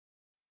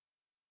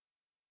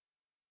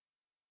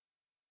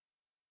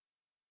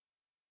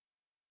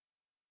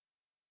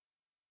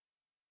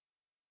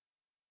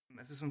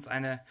Es ist uns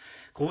eine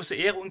große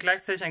Ehre und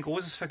gleichzeitig ein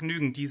großes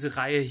Vergnügen, diese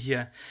Reihe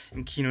hier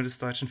im Kino des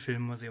Deutschen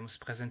Filmmuseums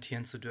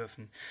präsentieren zu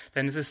dürfen.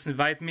 Denn es ist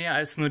weit mehr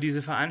als nur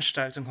diese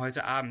Veranstaltung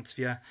heute Abend.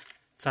 Wir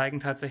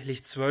zeigen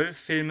tatsächlich 12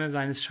 Filme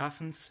seines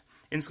Schaffens.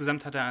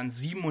 Insgesamt hat er an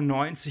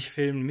 97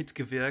 Filmen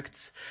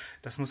mitgewirkt.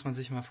 Das muss man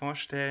sich mal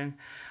vorstellen.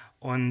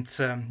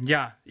 Und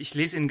ich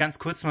lese Ihnen ganz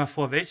kurz mal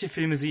vor, welche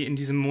Filme Sie in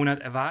diesem Monat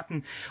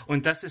erwarten.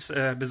 Und das ist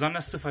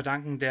besonders zu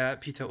verdanken der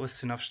Peter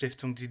Ustinov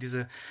Stiftung, die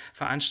diese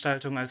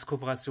Veranstaltung als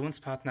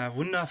Kooperationspartner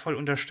wundervoll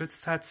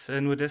unterstützt hat.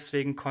 Nur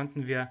deswegen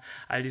konnten wir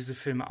all diese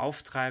Filme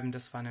auftreiben.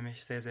 Das war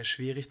nämlich sehr, sehr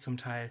schwierig zum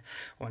Teil.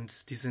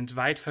 Und die sind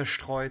weit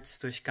verstreut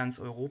durch ganz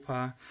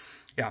Europa.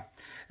 Ja,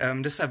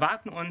 das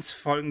erwarten uns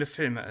folgende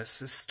Filme.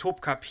 Es ist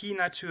TOPKAPI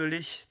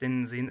natürlich,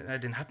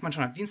 den hat man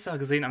schon am Dienstag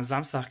gesehen, am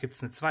Samstag gibt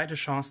es eine zweite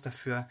Chance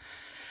dafür.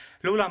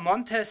 LOLA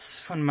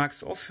MONTÈS von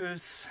Max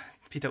Ophüls,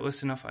 Peter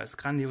Ustinov als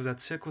grandioser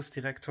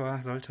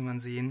Zirkusdirektor, sollte man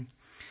sehen.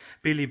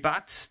 Billy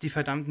Budd, Die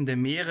Verdammten der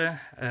Meere,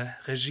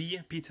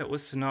 Regie Peter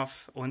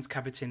Ustinov und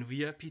Kapitän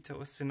Wir Peter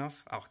Ustinov,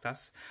 auch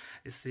das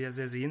ist sehr,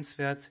 sehr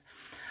sehenswert.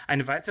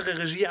 Eine weitere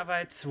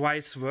Regiearbeit,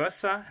 Vice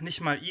Versa,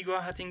 nicht mal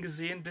Igor hat ihn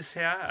gesehen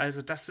bisher,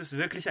 also das ist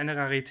wirklich eine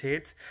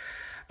Rarität.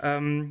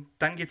 Dann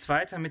geht's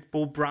weiter mit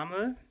Beau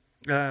Brummel,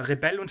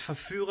 Rebell und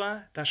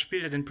Verführer, da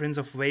spielt er den Prince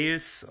of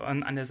Wales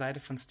an der Seite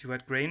von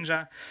Stuart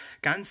Granger.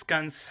 Ganz,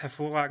 ganz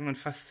hervorragend und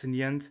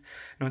faszinierend.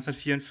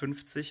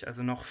 1954,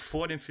 also noch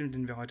vor dem Film,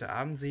 den wir heute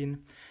Abend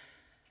sehen.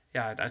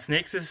 Ja, als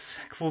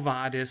nächstes QUO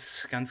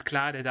VADIS, ganz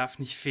klar, der darf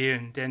nicht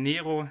fehlen. Der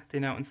Nero,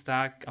 den er uns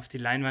da auf die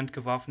Leinwand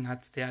geworfen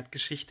hat, der hat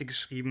Geschichte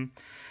geschrieben.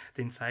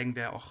 Den zeigen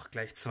wir auch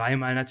gleich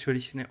zweimal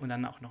natürlich und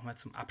dann auch nochmal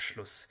zum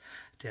Abschluss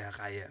der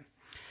Reihe.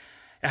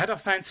 Er hat auch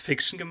Science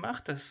Fiction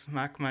gemacht, das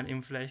mag man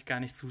ihm vielleicht gar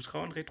nicht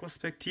zutrauen,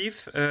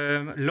 retrospektiv.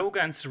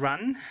 Logan's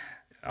Run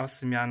aus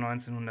dem Jahr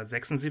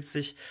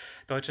 1976,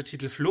 deutscher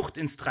Titel Flucht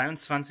ins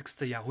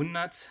 23.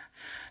 Jahrhundert.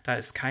 Da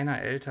ist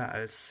keiner älter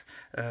als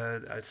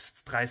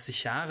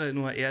 30 Jahre,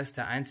 nur er ist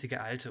der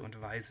einzige alte und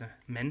weise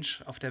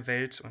Mensch auf der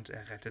Welt und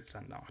er rettet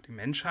dann auch die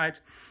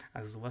Menschheit.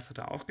 Also sowas hat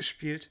er auch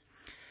gespielt.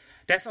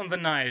 Death on the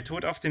Nile,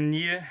 Tod auf dem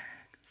Nil,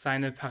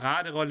 seine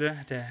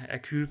Paraderolle, der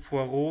Hercule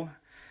Poirot.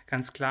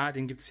 Ganz klar,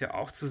 den gibt es hier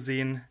auch zu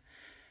sehen.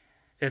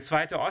 Der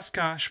zweite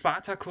Oscar,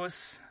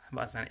 Spartacus,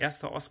 war sein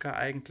erster Oscar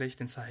eigentlich,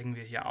 den zeigen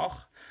wir hier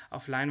auch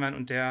auf Leinwand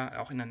und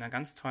der auch in einer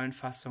ganz tollen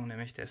Fassung,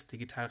 nämlich der ist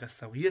digital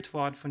restauriert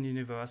worden von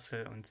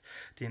Universal und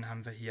den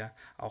haben wir hier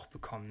auch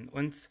bekommen.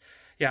 Und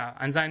ja,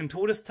 an seinem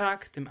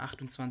Todestag, dem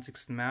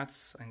 28.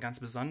 März, ein ganz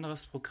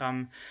besonderes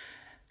Programm.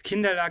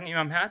 Kinder lagen ihm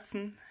am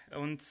Herzen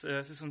und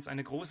es ist uns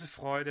eine große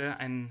Freude,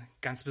 einen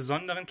ganz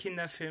besonderen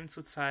Kinderfilm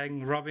zu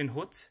zeigen, Robin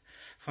Hood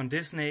von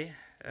Disney,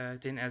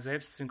 den er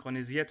selbst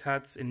synchronisiert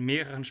hat, in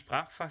mehreren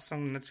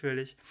Sprachfassungen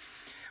natürlich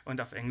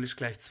und auf Englisch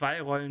gleich 2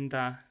 Rollen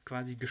da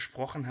quasi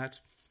gesprochen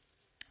hat.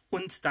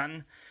 Und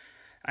dann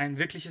ein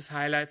wirkliches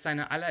Highlight,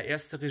 seine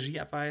allererste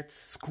Regiearbeit,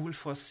 School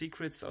for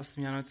Secrets aus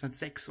dem Jahr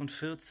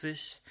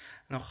 1946.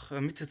 Noch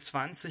Mitte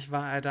 20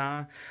 war er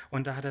da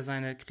und da hat er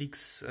seine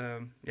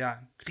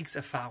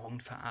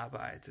Kriegserfahrungen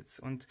verarbeitet.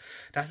 Und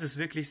das ist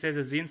wirklich sehr,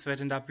 sehr sehenswert,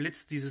 denn da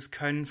blitzt dieses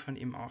Können von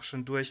ihm auch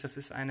schon durch. Das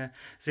ist eine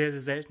sehr,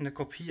 sehr seltene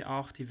Kopie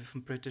auch, die wir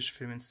vom British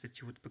Film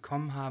Institute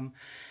bekommen haben.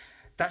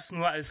 Das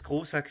nur als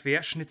großer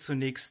Querschnitt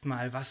zunächst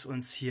mal, was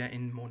uns hier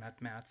im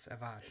Monat März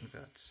erwarten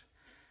wird.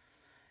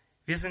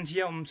 Wir sind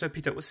hier, um Sir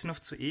Peter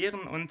Ustinov zu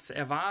ehren und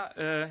er war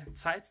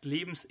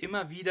zeitlebens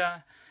immer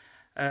wieder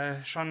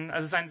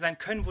sein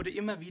Können wurde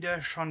immer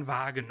wieder schon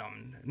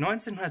wahrgenommen.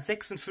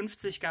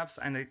 1956 gab es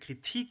eine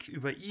Kritik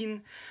über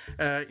ihn,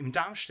 im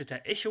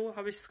Darmstädter Echo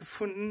habe ich es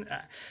gefunden,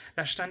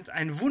 da stand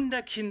ein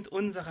Wunderkind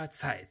unserer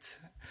Zeit.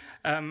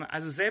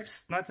 Also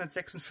selbst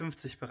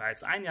 1956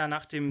 bereits, ein Jahr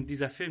nachdem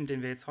dieser Film,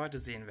 den wir jetzt heute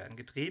sehen werden,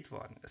 gedreht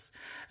worden ist,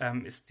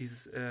 ist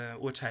dieses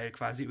Urteil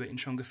quasi über ihn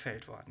schon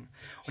gefällt worden.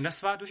 Und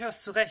das war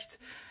durchaus zu Recht.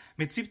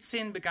 Mit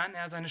 17 begann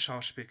er seine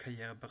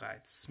Schauspielkarriere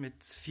bereits.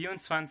 Mit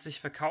 24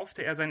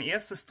 verkaufte er sein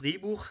erstes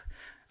Drehbuch.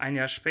 Ein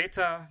Jahr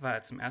später war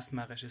er zum ersten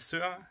Mal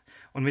Regisseur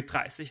und mit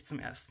 30 zum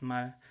ersten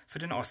Mal für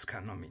den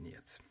Oscar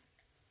nominiert.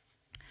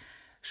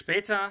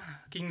 Später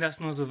ging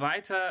das nur so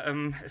weiter.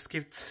 Es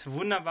gibt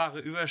wunderbare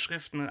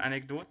Überschriften und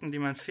Anekdoten, die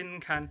man finden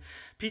kann.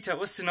 Peter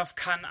Ustinov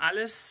kann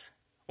alles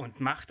und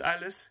macht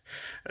alles.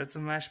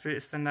 Zum Beispiel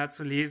ist dann da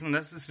zu lesen. Und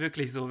das ist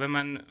wirklich so, wenn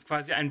man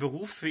quasi einen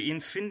Beruf für ihn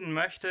finden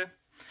möchte.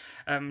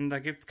 Kann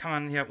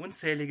man hier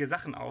unzählige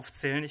Sachen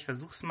aufzählen. Ich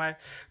versuche es mal.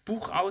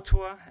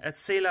 Buchautor,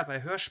 Erzähler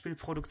bei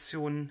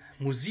Hörspielproduktionen,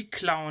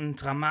 Musikclown,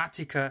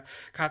 Dramatiker,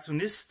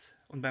 Cartoonist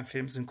und beim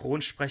Film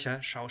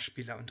Synchronsprecher,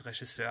 Schauspieler und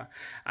Regisseur.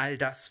 All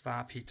das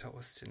war Peter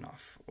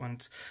Ustinov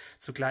und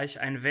zugleich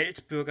ein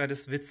Weltbürger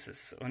des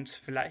Witzes und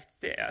vielleicht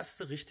der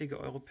erste richtige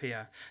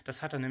Europäer.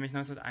 Das hat er nämlich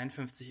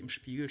 1951 im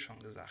Spiegel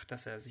schon gesagt,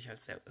 dass er sich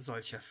als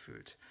solcher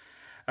fühlt.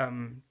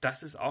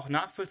 Das ist auch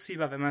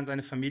nachvollziehbar, wenn man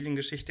seine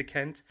Familiengeschichte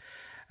kennt.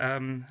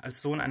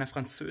 als Sohn einer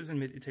Französin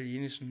mit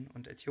italienischen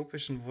und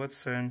äthiopischen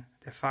Wurzeln.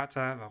 Der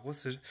Vater war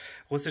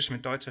russisch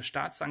mit deutscher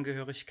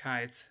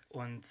Staatsangehörigkeit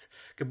und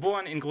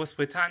geboren in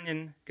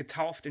Großbritannien,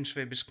 getauft in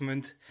Schwäbisch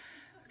Gmünd.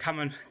 Kann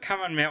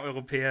man mehr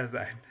Europäer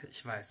sein?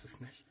 Ich weiß es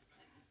nicht.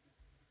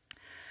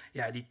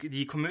 Ja,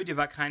 die Komödie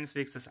war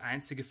keineswegs das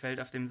einzige Feld,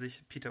 auf dem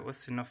sich Peter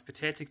Ustinov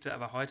betätigte,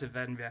 aber heute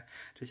werden wir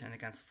natürlich eine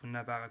ganz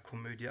wunderbare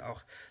Komödie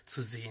auch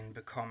zu sehen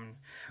bekommen.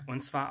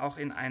 Und zwar auch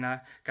in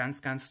einer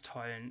ganz, ganz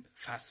tollen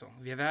Fassung.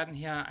 Wir werden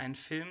hier einen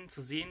Film zu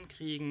sehen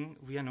kriegen,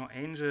 We Are No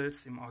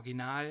Angels im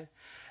Original.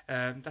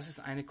 Das ist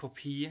eine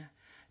Kopie,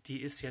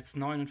 die ist jetzt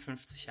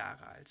 59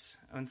 Jahre alt.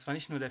 Und zwar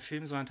nicht nur der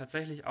Film, sondern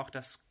tatsächlich auch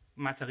das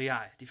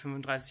Material, die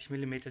 35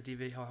 mm, die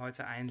wir hier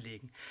heute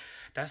einlegen.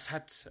 Das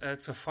hat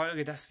zur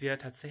Folge, dass wir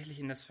tatsächlich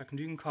in das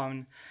Vergnügen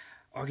kommen,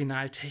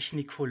 Original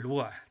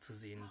Technicolor zu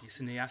sehen. Die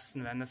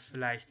Cineasten werden das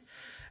vielleicht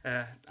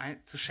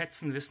zu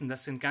schätzen wissen.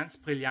 Das sind ganz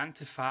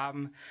brillante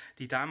Farben,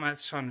 die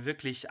damals schon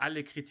wirklich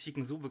alle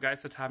Kritiken so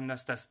begeistert haben,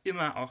 dass das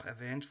immer auch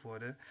erwähnt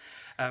wurde.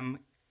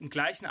 Im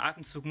gleichen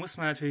Atemzug muss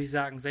man natürlich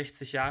sagen,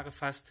 60 Jahre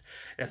fast.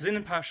 Da sind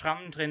ein paar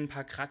Schrammen drin, ein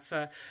paar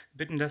Kratzer.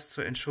 Bitten das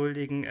zu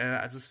entschuldigen.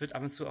 Also es wird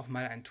ab und zu auch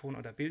mal einen Ton-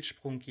 oder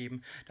Bildsprung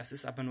geben. Das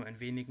ist aber nur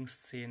in wenigen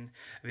Szenen.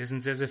 Wir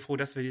sind sehr, sehr froh,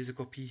 dass wir diese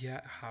Kopie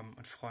hier haben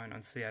und freuen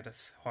uns sehr,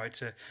 das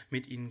heute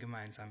mit Ihnen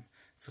gemeinsam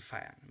zu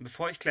feiern.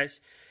 Bevor ich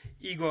gleich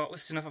Igor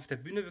Ustinov auf der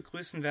Bühne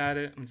begrüßen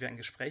werde und wir ein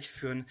Gespräch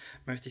führen,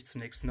 möchte ich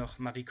zunächst noch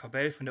Marie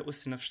Korbel von der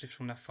Ustinov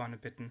Stiftung nach vorne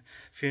bitten.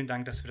 Vielen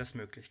Dank, dass wir das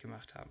möglich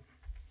gemacht haben.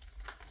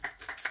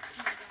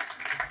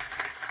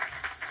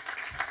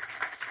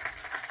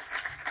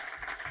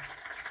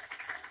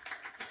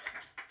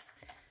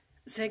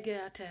 Sehr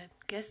geehrte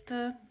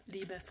Gäste,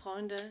 liebe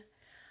Freunde,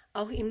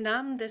 auch im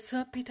Namen der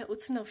Sir Peter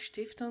Ustinov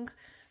Stiftung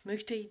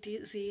möchte ich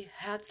Sie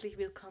herzlich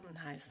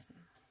willkommen heißen.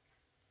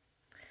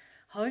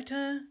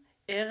 Heute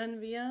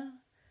ehren wir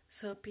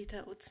Sir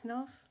Peter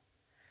Ustinov.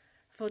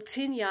 Vor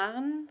 10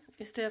 Jahren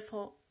ist er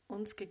vor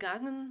uns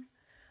gegangen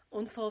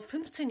und vor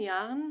 15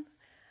 Jahren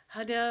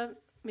hat er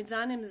mit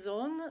seinem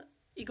Sohn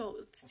Igor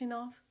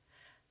Ustinov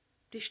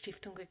die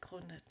Stiftung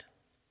gegründet.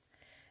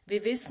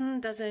 Wir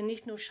wissen, dass er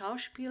nicht nur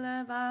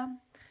Schauspieler war.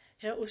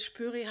 Herr Urs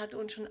Spörri hat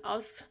uns schon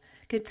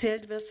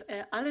ausgezählt, was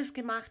er alles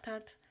gemacht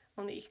hat.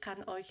 Und ich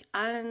kann euch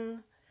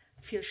allen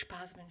viel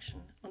Spaß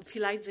wünschen. Und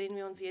vielleicht sehen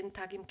wir uns jeden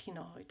Tag im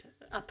Kino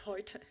ab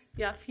heute.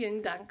 Ja,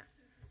 vielen Dank.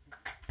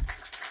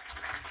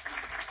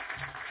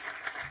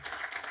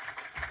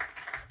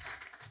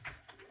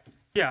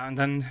 Ja, und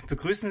dann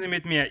begrüßen Sie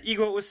mit mir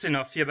Igor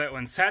Ustinov hier bei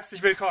uns.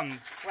 Herzlich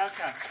willkommen.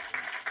 Welcome.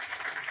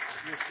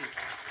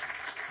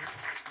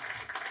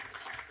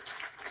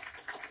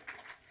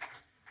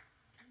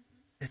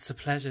 It's a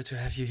pleasure to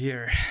have you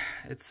here.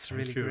 It's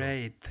really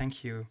great.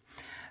 Thank you.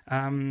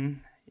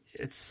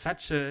 It's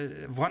such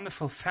a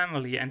wonderful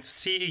family, and to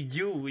see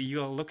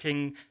you're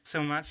looking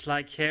so much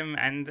like him.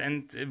 And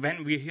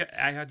when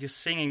I heard you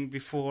singing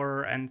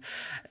before, and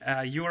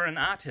you're an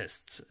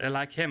artist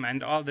like him,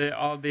 and all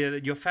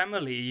your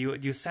family.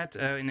 You said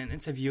in an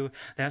interview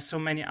there are so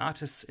many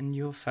artists in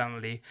your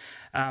family.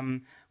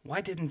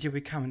 Why didn't you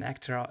become an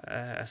actor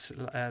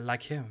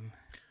like him?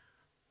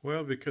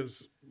 Well,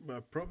 because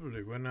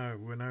probably when I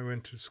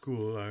went to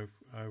school,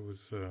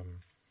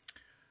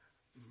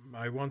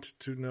 I wanted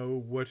to know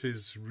what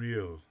is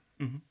real.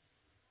 Mm-hmm.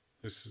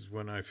 This is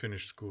when I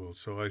finished school.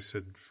 So I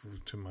said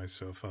to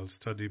myself, I'll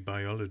study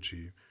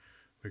biology,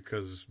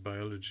 because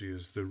biology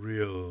is the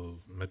real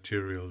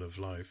material of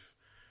life.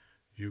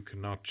 You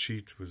cannot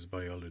cheat with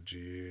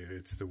biology.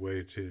 It's the way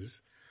it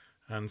is.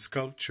 And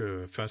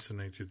sculpture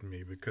fascinated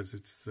me because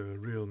it's the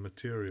real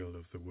material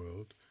of the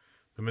world,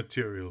 the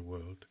material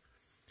world.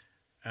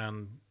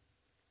 And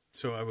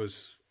so I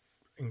was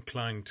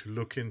inclined to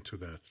look into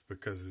that,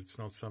 because it's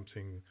not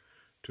something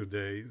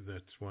today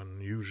that one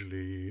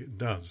usually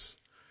does,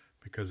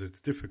 because it's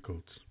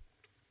difficult.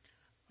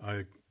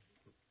 I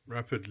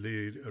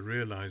rapidly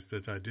realized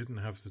that I didn't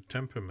have the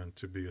temperament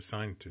to be a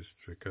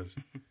scientist, because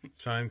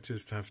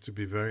scientists have to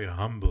be very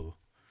humble.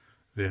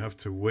 They have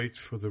to wait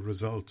for the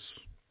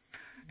results.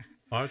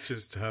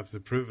 Artists have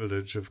the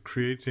privilege of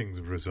creating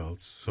the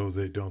results, so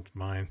they don't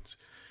mind.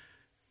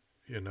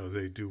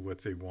 They do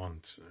what they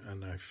want,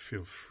 and I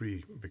feel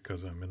free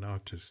because I'm an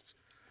artist.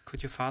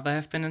 Could your father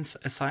have been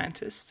a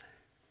scientist?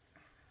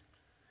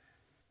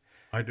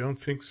 I don't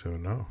think so,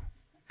 no.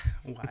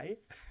 Why?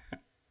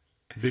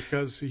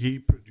 Because he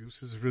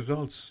produces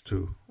results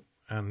too,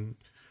 and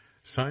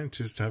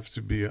scientists have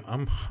to be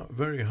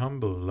very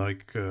humble,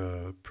 like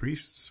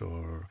priests,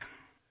 or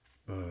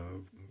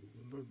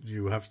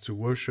you have to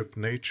worship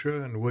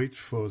nature and wait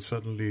for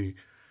suddenly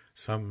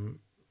some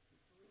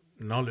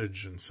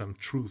knowledge and some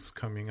truth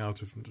coming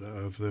out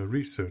of the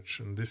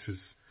research, and this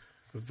is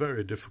a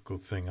very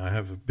difficult thing. I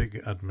have a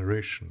big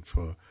admiration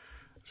for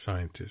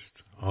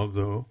scientists,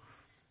 although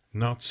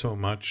not so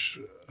much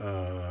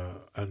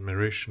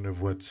admiration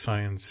of what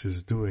science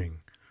is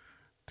doing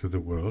to the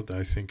world.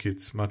 I think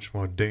it's much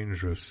more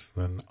dangerous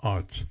than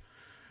art.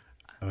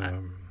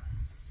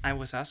 I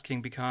was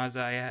asking because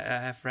I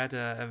have read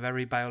a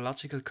very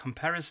biological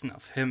comparison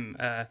of him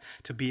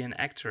to be an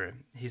actor.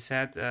 He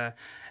said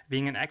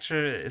being an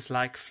actor is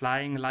like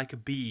flying like a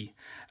bee.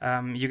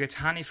 You get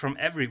honey from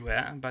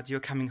everywhere, but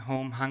you're coming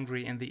home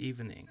hungry in the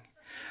evening.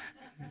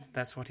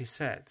 That's what he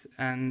said.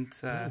 And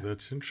oh,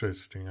 that's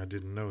interesting. I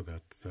didn't know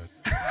that.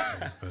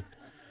 But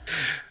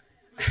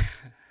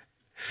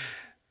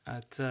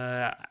But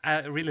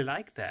I really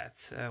like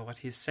that, what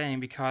he's saying,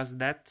 because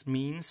that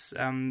means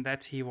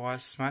that he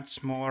was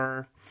much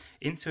more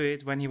into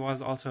it when he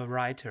was also a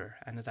writer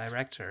and a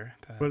director.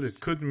 Perhaps. Well, it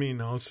could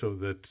mean also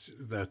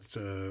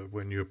that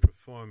when you're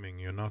performing,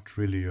 you're not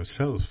really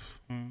yourself.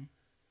 Mm.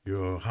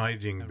 You're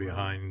hiding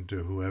behind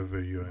whoever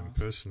you're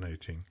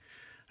impersonating.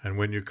 And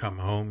when you come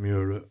home,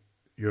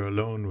 you're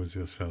alone with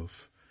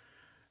yourself.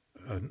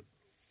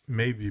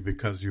 Maybe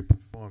because you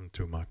perform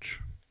too much.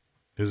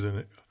 Isn't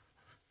it?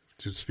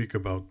 To speak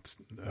about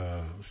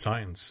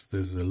science,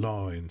 there's a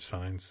law in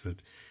science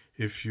that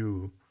if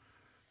you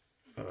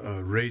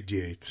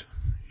radiate,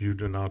 you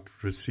do not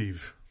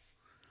receive.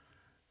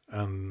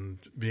 And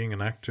being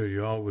an actor,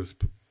 you're always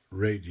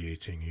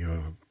radiating,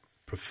 you're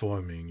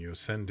performing, you're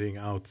sending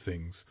out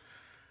things.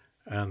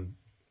 And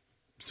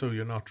so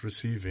you're not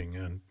receiving.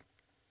 And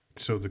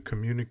so the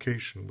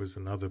communication with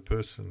another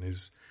person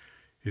is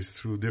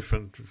through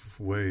different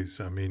ways.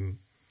 I mean,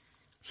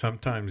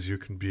 sometimes you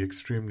can be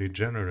extremely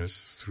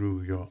generous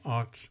through your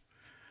art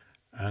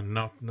and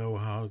not know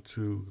how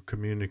to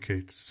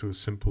communicate to a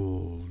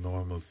simple,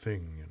 normal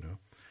thing, you know.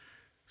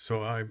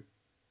 So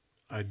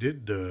I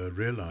did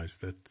realize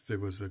that there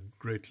was a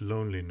great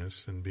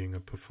loneliness in being a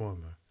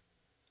performer.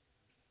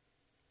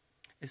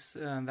 Is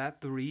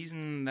that the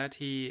reason that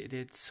he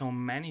did so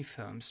many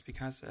films?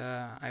 Because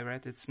I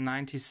read it's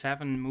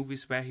 97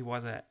 movies where he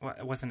was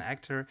an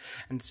actor,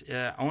 and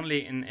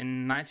only in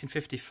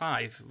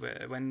 1955,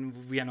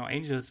 when We Are No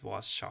Angels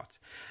was shot,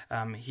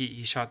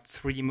 he shot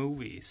 3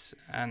 movies,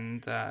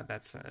 and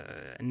that's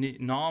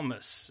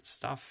enormous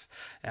stuff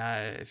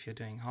if you're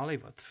doing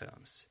Hollywood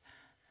films.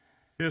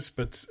 Yes,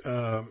 but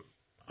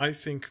I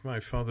think my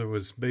father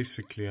was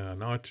basically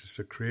an artist,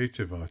 a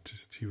creative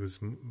artist. He was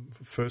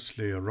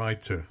firstly a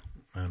writer,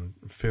 and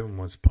film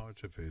was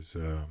part of his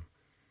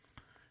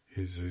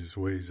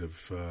ways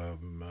of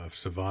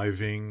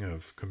surviving,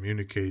 of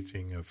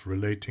communicating, of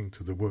relating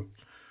to the world.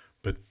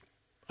 But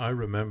I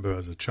remember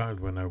as a child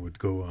when I would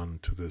go on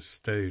to the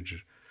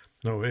stage,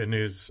 where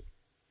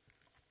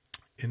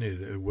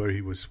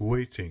he was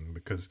waiting,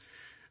 because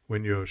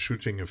when you're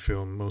shooting a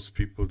film, most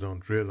people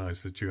don't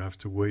realize that you have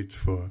to wait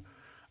for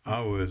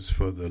hours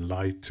for the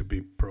light to be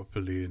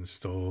properly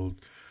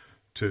installed,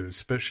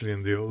 especially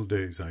in the old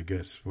days, I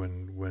guess,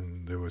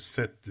 when there were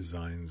set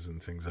designs and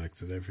things like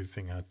that.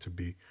 Everything had to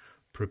be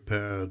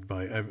prepared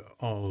by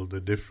all the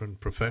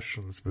different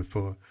professions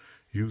before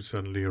you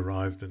suddenly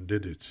arrived and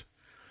did it.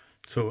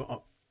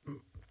 So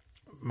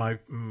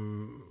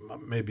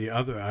maybe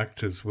other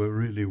actors were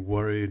really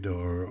worried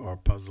or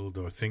puzzled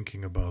or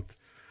thinking about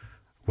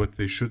what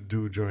they should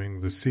do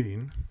during the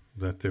scene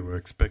that they were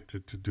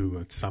expected to do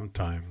at some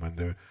time when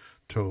they're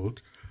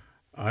told.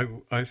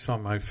 I saw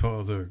my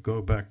father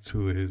go back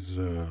to his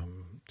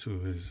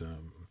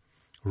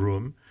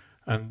room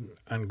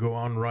and go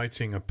on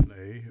writing a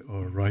play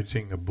or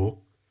writing a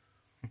book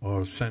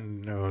or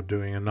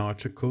doing an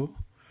article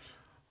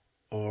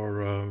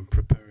or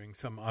preparing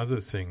some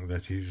other thing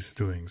that he's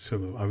doing.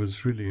 So I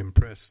was really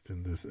impressed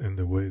in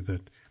the way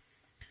that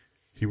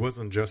he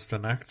wasn't just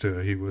an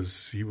actor. He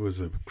was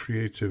a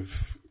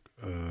creative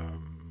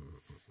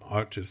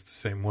artist, the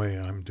same way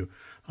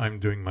I'm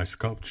doing my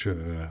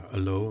sculpture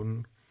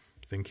alone,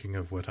 thinking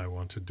of what I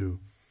want to do.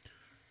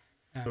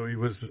 So he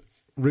was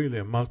really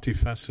a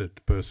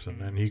multifaceted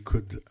person, and he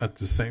could at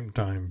the same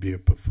time be a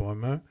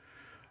performer,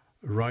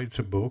 write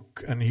a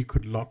book, and he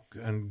could lock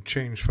and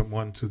change from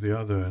one to the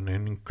other in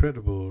an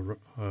incredible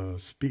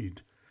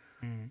speed.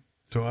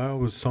 So I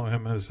always saw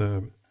him as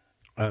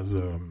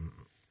a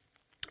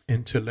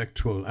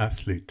intellectual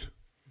athlete,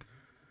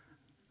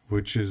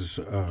 which is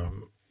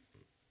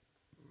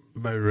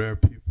very rare.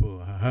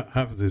 People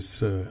have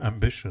this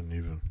ambition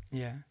even.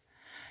 Yeah.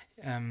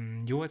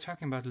 You were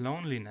talking about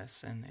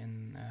loneliness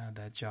in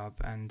that job,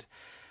 and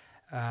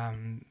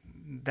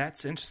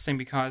that's interesting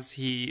because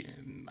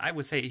I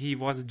would say he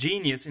was a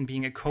genius in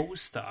being a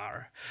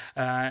co-star.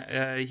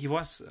 He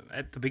was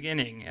at the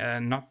beginning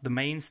not the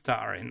main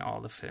star in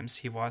all the films.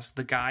 He was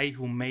the guy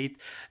who made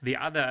the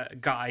other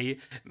guy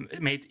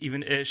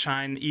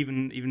shine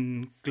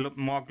even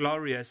more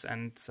glorious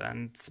and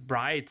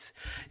bright.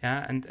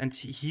 Yeah, and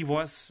he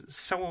was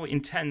so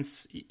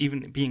intense,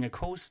 even being a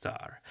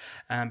co-star.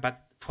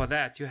 But for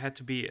that, you had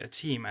to be a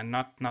team and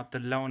not the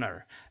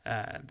loner.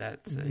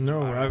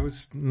 No, I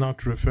was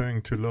not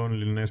referring to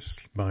loneliness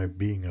by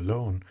being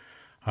alone.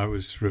 I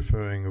was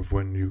referring of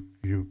when you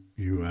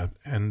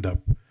end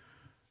up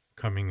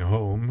coming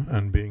home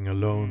and being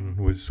alone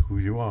with who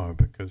you are.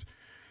 Because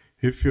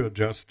if you're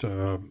just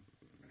a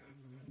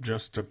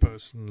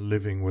person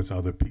living with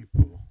other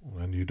people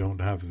and you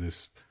don't have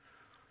this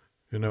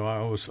You know, I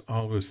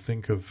always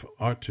think of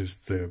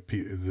artists.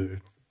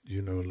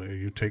 You know, like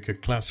you take a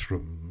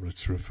classroom.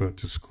 Let's refer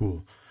to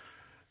school.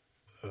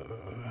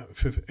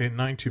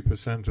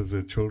 90% of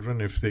the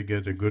children, if they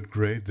get a good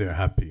grade, they're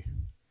happy.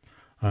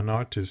 An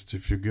artist,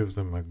 if you give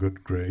them a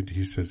good grade,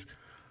 he says,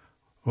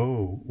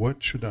 "Oh,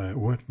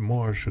 what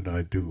more should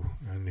I do?"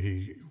 And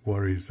he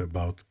worries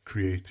about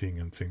creating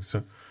and things.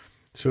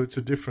 So it's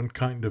a different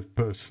kind of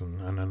person,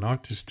 and an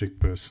artistic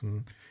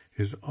person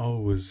is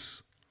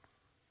always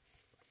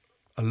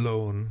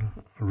alone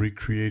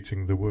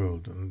recreating the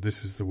world, and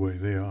this is the way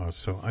they are.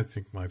 So I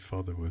think my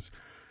father was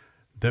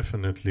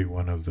definitely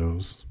one of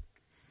those.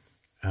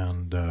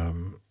 And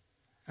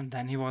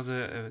then he was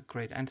a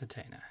great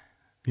entertainer.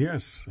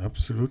 Yes,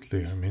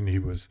 absolutely. I mean, he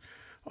was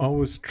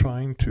always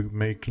trying to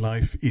make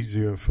life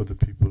easier for the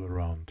people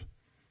around.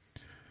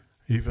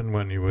 Even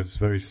when he was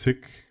very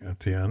sick at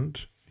the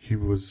end,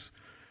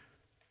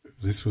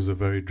 this was a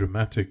very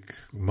dramatic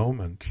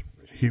moment.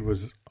 He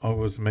was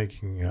always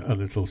making a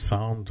little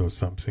sound or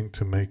something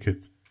to make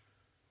it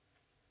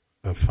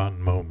a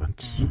fun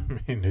moment.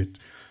 I mean,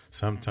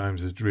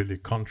 sometimes it really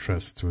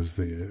contrasts with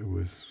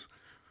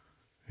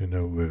you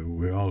know,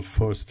 we're all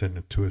forced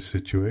into a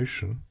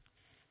situation,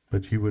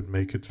 but he would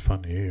make it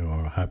funny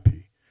or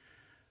happy.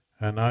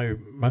 And I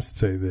must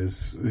say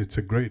it's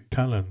a great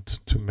talent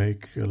to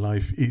make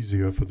life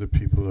easier for the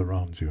people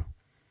around you.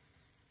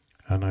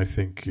 And I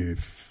think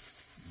if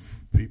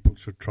people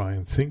should try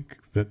and think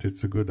that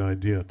it's a good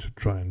idea to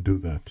try and do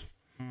that.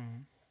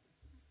 Mm.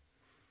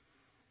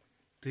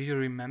 Do you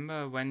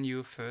remember when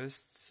you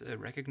first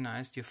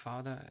recognized your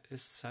father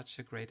as such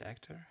a great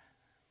actor?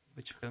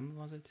 Which film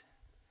was it?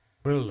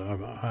 Well,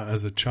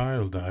 as a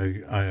child,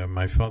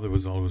 my father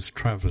was always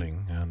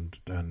traveling,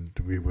 and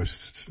we were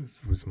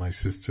with my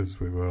sisters.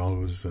 We were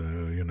always,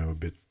 you know, a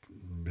bit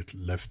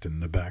left in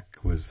the back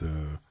with,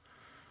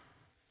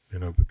 you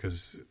know,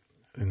 because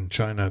in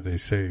China they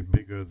say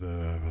bigger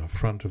the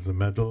front of the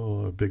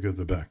medal, bigger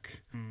the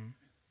back. Mm.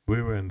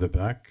 We were in the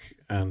back,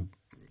 and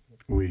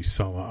I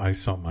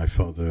saw my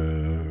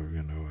father,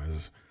 you know,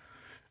 as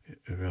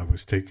I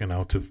was taken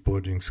out of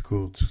boarding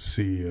school to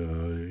see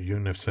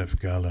UNICEF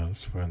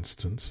galas, for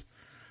instance,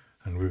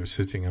 and we were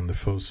sitting in the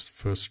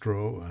first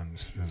row, and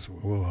says,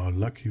 "Oh, how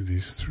lucky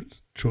these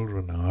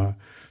children are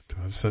to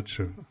have such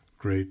a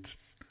great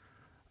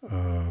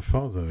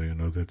father, you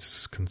know,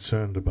 that's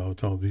concerned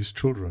about all these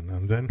children."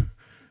 And then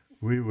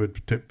we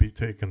would be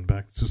taken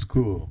back to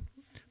school.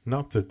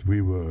 Not that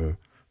we were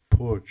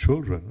poor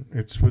children;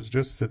 it was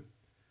just that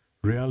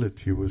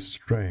reality was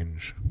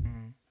strange.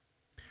 Mm.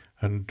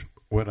 And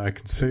what I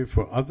can say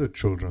for other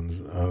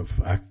children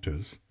of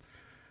actors,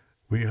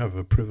 we have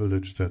a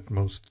privilege that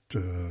most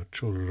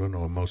children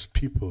or most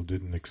people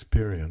didn't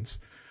experience.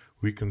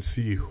 We can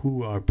see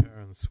who our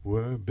parents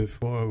were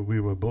before we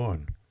were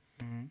born.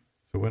 Mm-hmm.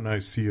 So when I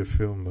see a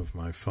film of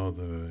my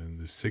father in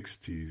the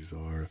 60s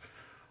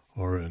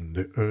or in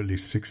the early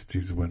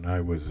 60s when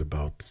I was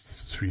about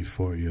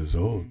 3-4 years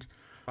old,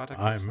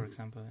 SPARTACUS, for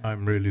example, yeah.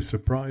 I'm really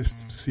surprised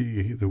to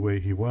see the way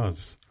he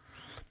was.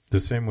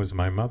 The same was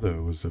my mother,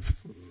 who was a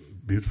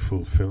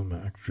beautiful film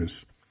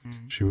actress.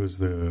 Mm. She was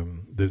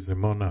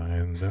Desdemona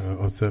in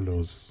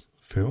Othello's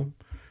film.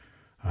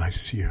 I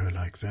see her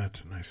like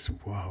that, and I say,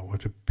 wow,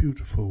 what a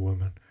beautiful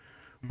woman.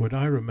 Mm. What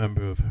I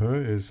remember of her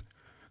is,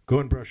 go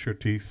and brush your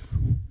teeth,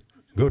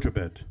 go to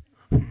bed.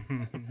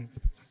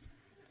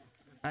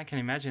 I can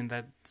imagine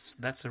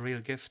that's a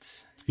real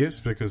gift. Yes,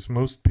 because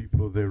most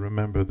people, they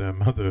remember their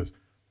mother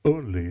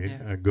only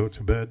go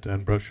to bed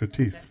and brush your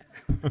teeth.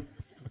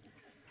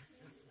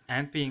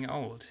 And being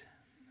old.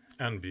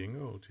 And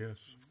being old,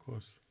 yes, of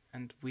course.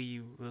 And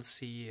we will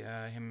see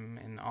him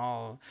in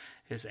all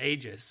his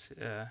ages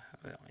in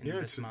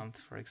this month,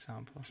 for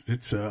example.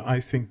 It's I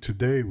think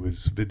today with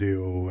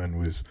video and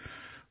with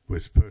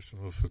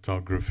personal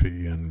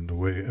photography and the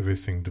way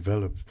everything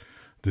developed,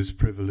 this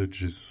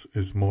privilege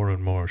is more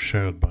and more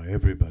shared by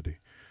everybody.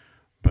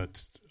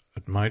 But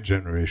at my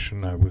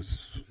generation, I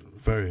was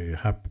very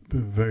happy,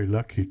 very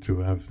lucky to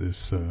have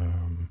this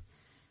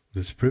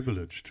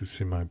privilege to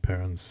see my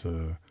parents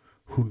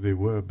who they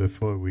were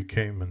before we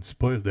came and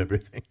spoiled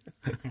everything.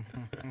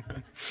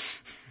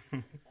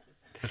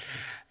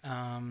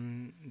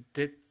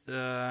 Did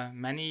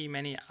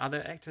many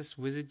other actors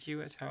visit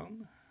you at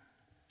home?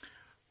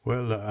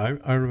 Well,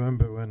 I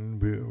remember when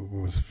we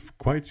was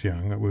quite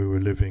young, we were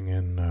living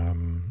in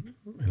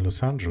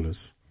Los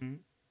Angeles. Mm.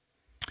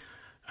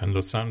 And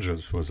Los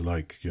Angeles was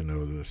like, you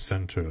know, the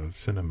center of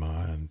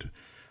cinema, and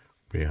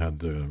we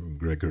had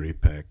Gregory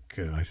Peck.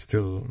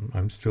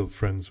 I'm still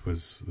friends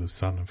with the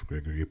son of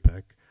Gregory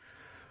Peck.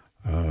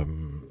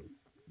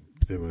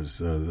 There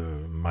was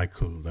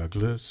Michael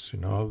Douglas. You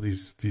know, all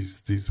these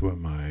were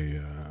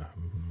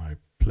my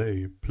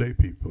play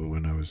people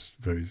when I was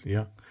very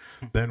young.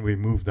 Then we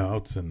moved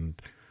out, and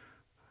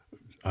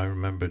I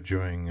remember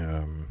during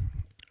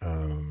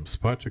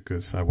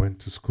Spartacus, I went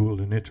to school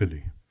in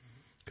Italy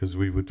because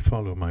we would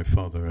follow my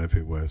father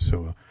everywhere.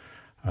 So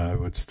I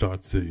would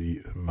start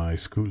my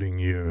schooling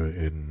year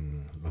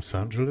in Los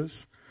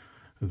Angeles,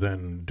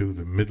 then do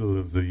the middle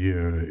of the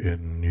year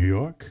in New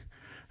York,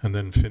 and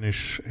then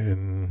finish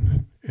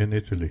in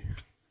Italy.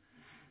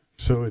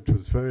 So it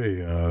was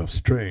very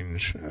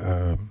strange.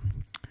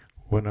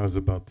 When I was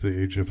about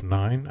the age of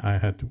 9,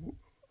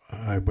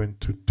 I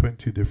went to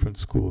 20 different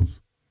schools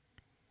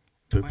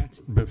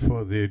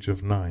before the age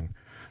of 9.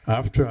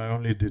 After, I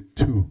only did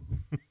 2.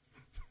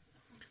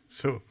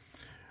 So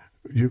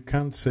you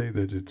can't say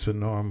that it's a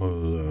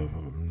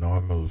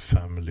normal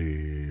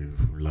family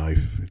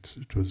life.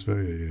 It was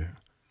very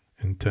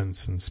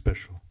intense and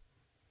special.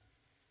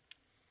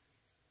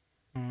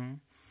 Mm-hmm.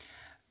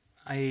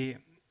 I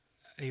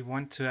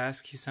want to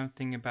ask you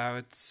something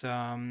about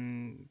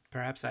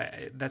perhaps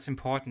that's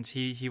important.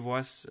 He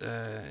was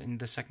in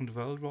the Second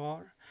World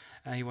War.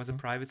 He was a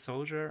private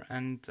soldier,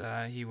 and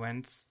he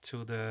went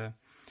to the.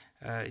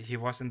 He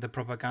was in the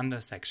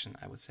propaganda section,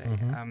 I would say.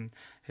 Mm-hmm.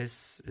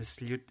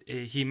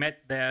 He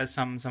met there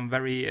some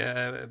very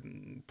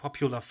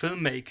popular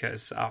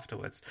filmmakers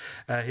afterwards.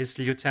 His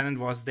lieutenant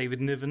was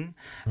David Niven,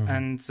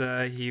 and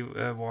he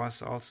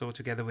was also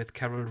together with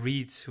Carol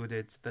Reed, who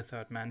did The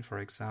Third Man, for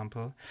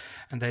example,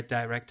 and they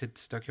directed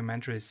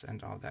documentaries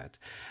and all that.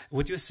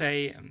 Would you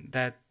say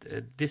that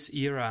this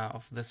era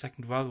of the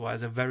Second World War,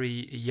 as a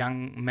very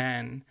young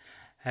man,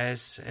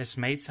 has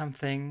made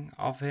something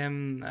of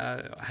him,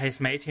 has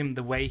made him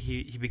the way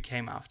he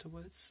became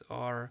afterwards?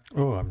 Or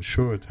I'm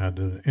sure it had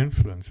an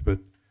influence, but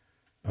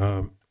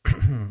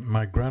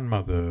my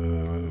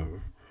grandmother,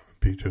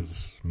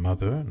 Peter's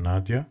mother,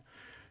 Nadia,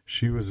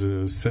 she was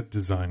a set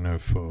designer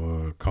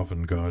for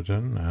Covent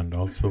Garden and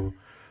also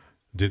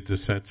did the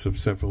sets of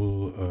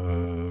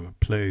several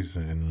plays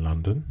in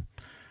London.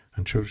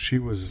 And so she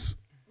was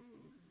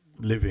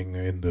living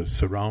in the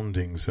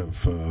surroundings of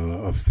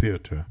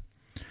theatre.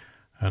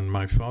 And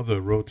my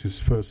father wrote his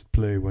first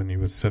play when he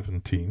was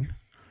 17.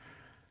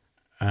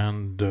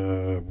 And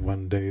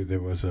one day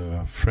there was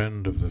a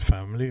friend of the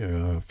family,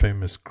 a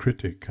famous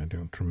critic, I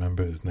don't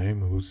remember his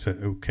name,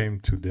 who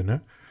came to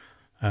dinner.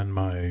 And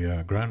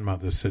my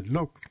grandmother said,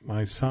 "Look,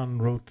 my son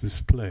wrote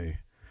this play.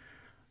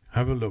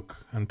 Have a look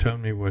and tell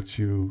me what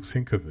you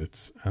think of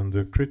it." And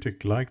the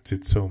critic liked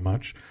it so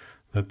much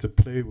that the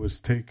play was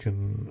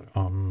taken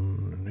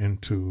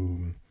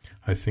into,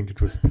 I think it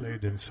was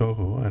played in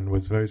Soho and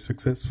was very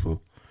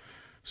successful.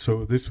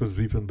 So this was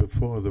even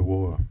before the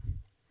war.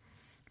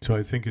 So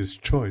I think his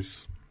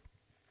choice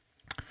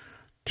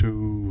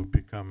to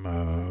become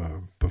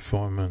a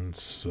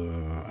performance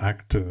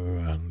actor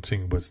and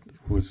thing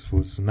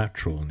was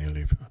natural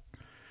nearly.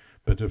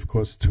 But of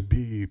course, to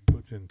be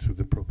put into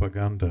the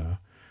propaganda,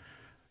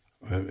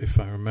 if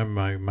I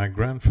remember, my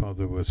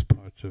grandfather was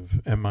part of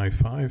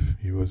MI5.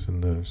 He was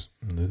in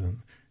the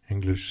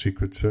English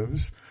Secret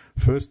Service.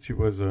 First, he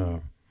was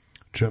a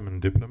German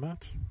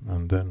diplomat,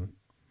 and then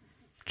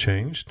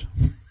changed.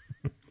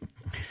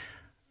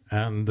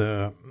 And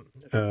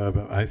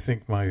I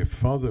think my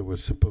father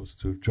was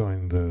supposed to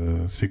join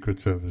the Secret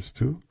Service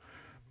too,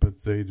 but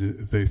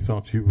they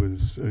thought he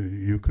was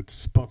you could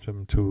spot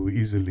him too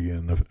easily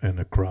in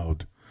a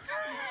crowd,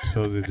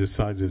 so they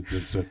decided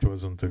that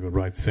wasn't the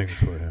right thing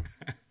for him.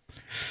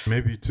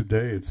 Maybe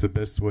today it's the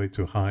best way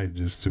to hide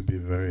is to be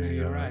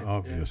very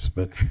obvious, yeah.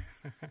 But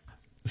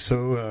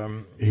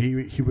so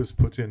he was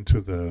put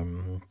into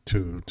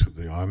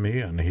the army,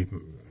 and he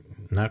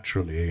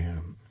naturally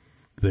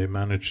they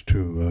managed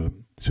to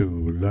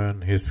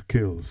learn his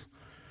skills.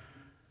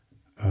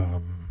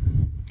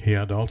 He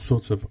had all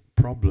sorts of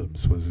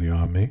problems with the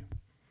army,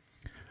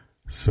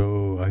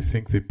 so I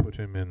think they put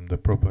him in the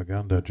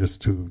propaganda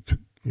just to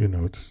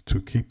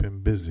keep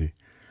him busy.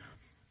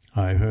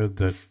 I heard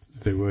that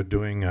they were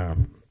doing a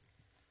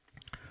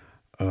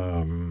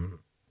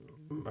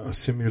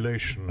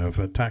simulation of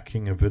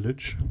attacking a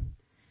village,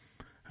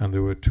 and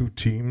there were 2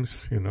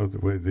 teams, the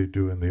way they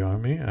do in the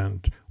army,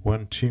 and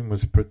one team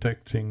was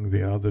protecting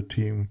the other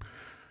team,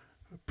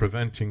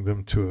 preventing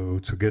them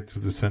to get to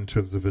the center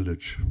of the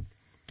village.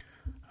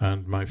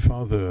 And my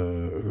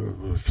father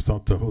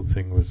thought the whole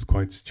thing was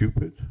quite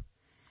stupid.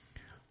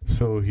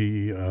 So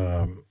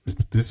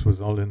this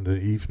was all in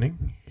the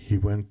evening. He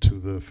went to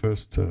the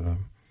first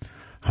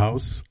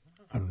house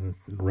and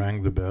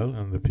rang the bell,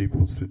 and the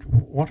people said,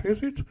 "What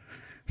is it?"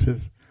 He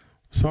says,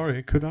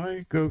 "Sorry, could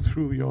I go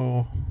through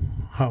your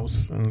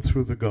house and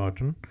through the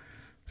garden?"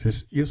 He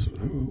says, "Yes,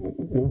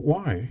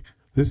 why?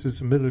 This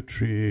is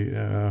military,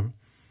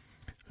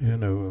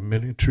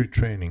 military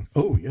training."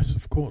 "Oh, yes,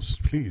 of course,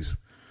 please."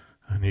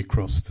 And he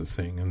crossed the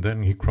thing, and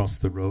then he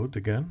crossed the road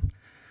again,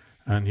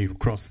 and he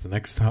crossed the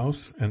next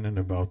house, and in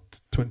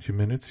about 20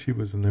 minutes he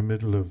was in the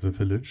middle of the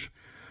village,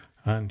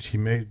 and he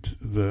made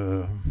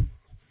the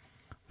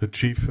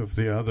chief of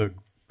the other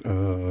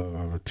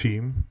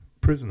team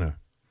prisoner.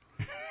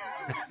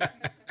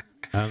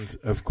 And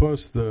of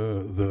course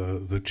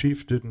the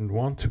chief didn't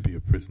want to be a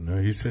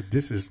prisoner. He said,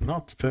 "This is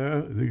not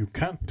fair, you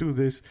can't do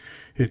this,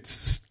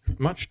 it's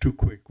much too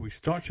quick. We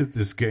started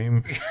this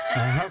game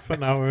half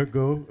an hour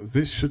ago,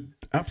 this should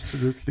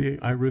absolutely,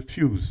 I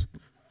refuse."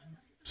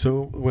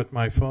 So what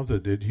my father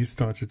did, he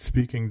started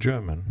speaking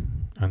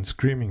German and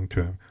screaming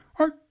to him,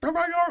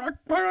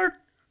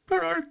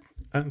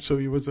 And so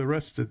he was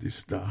arrested. He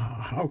said,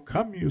 how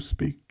come you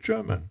speak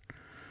German?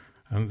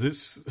 And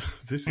this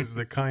is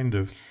the kind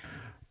of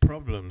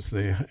problems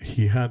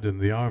he had in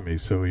the army.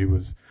 So he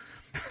was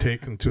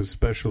taken to a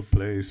special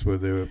place where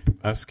they were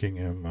asking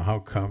him how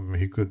come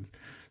he could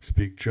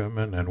speak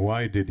German and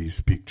why did he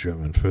speak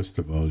German. First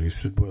of all, he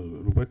said, well,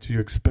 what do you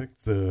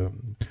expect the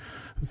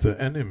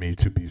enemy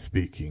to be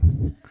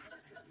speaking?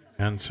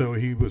 And so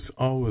he was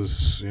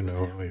always,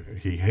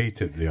 he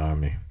hated the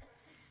army.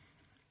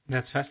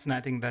 That's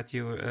fascinating that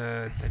you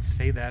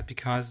say that,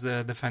 because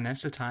the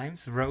Financial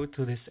Times wrote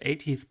to his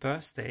 80th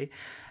birthday,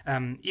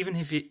 even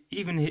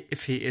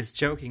if he is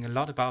joking a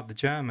lot about the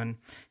German,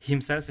 he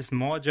himself is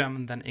more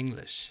German than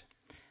English.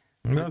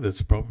 No,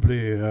 that's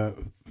probably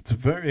it's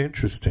very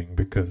interesting,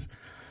 because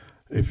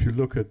if you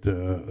look at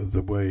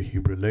the way he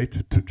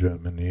related to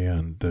Germany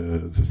and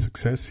the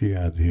success he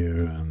had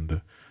here,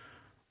 and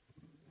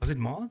was it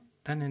more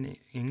than in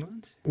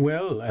England?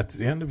 Well, at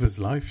the end of his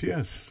life,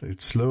 yes.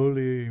 It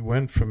slowly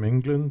went from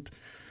England.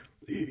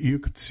 You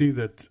could see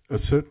that a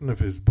certain of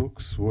his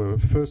books were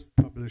first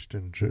published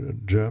in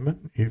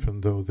German,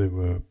 even though they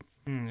were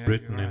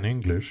written in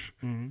English.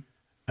 Mm-hmm.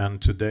 And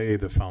today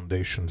the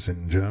foundation's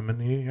in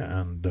Germany,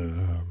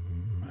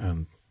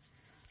 and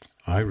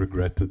I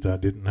regret that I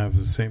didn't have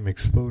the same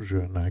exposure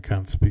and I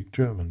can't speak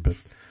German, but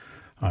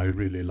I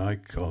really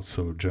like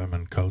also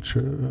German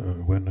culture.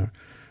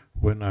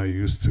 When I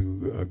used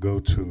to go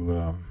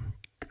to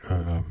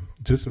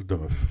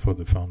Düsseldorf for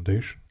the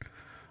foundation,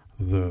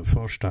 the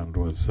Vorstand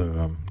was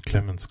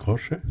Clemens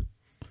Grosche,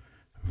 a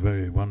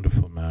very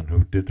wonderful man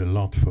who did a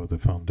lot for the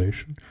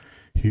foundation.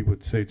 He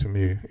would say to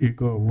me,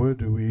 Igor, where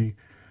do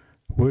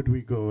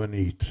we go and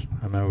eat?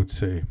 And I would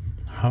say,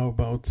 how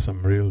about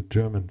some real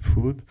German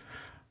food,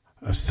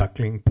 a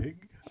suckling pig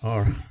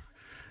or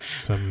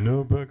some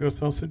Nürnberger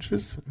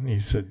sausages? And he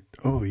said,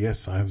 oh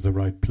yes, I have the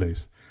right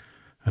place.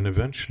 And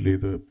eventually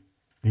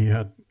he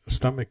had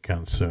stomach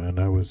cancer, and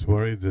I was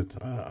worried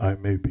that I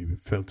maybe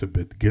felt a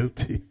bit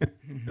guilty.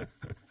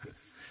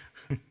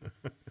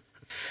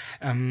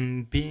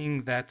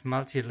 Being that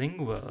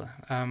multilingual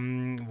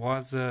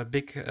was a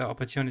big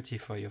opportunity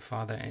for your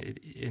father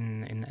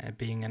in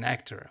being an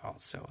actor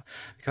also.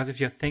 Because if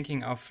you're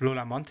thinking of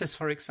Lola Montés,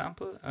 for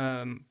example,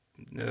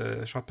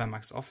 shot by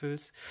Max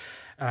Ophüls,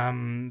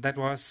 that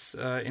was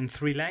in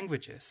 3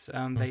 languages.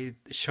 They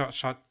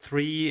shot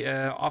 3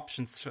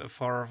 options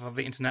for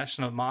the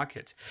international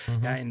market.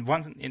 Mm-hmm.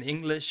 One in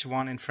English,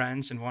 one in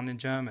French, and one in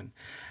German.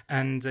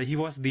 And he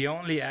was the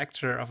only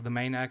actor of the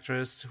main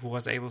actors who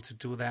was able to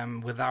do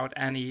them without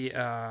any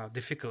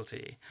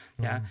difficulty.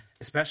 Mm-hmm. Yeah,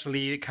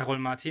 especially Carole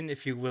Martin.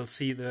 If you will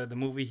see the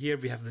movie here,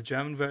 we have the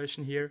German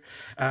version here.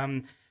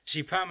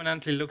 She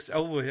permanently looks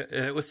over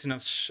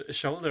Ustinov's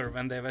shoulder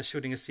when they were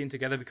shooting a scene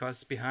together,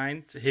 because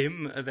behind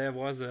him there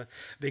was a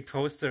big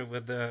poster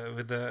with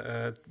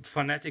the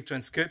phonetic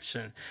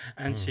transcription,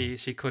 and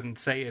she couldn't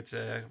say it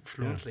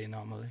fluently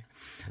normally.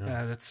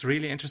 Yeah. That's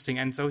really interesting.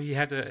 And so he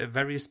had a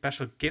very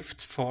special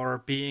gift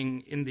for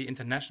being in the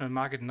international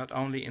market, not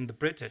only in the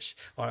British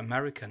or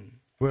American.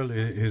 Well,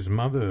 his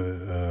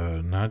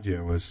mother,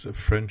 Nadia, was of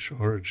French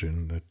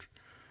origin,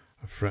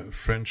 a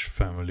French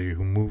family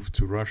who moved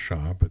to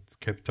Russia but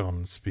kept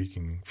on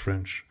speaking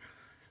French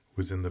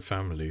within the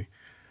family.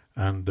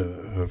 And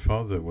her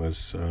father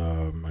was,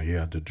 he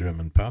had a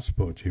German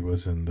passport. He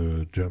was in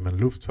the German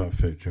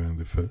Luftwaffe during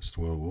the First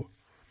World War,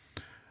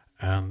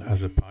 and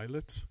as a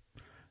pilot.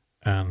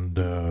 And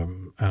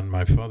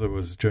my father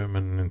was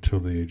German until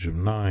the age of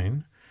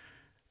 9.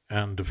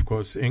 And of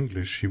course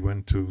English. He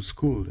went to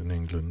school in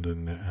England,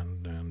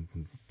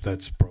 and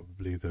that's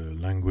probably the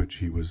language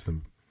he was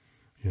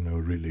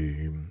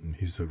really,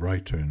 he's a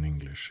writer in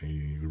English.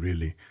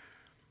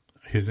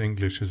 His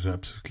English is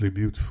absolutely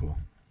beautiful.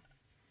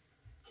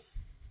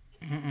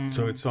 Mm-mm.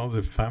 So it's all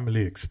the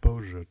family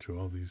exposure to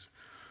all these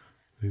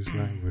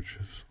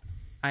languages.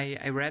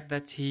 I read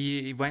that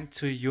he went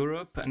to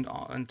Europe and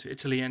to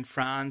Italy and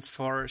France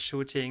for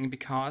shooting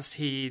because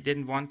he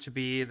didn't want to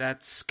be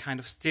that kind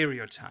of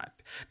stereotype.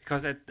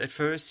 Because at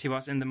first he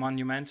was in the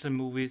monumental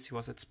movies, he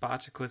was at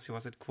Spartacus, he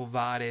was at QUO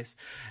VADIS,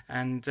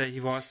 and he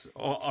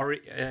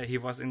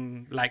was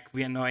in like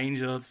We Are No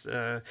Angels,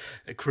 a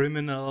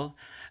criminal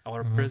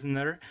or a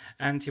prisoner,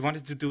 and he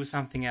wanted to do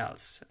something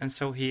else. And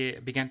so he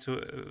began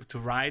to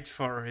write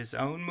for his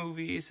own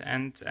movies,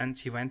 and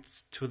he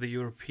went to the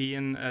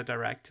European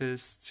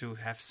directors to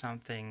have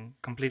something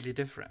completely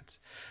different.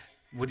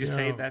 Would you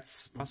say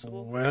that's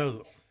possible?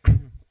 Well,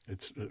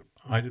 it's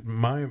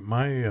my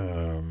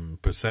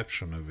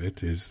perception of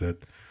it is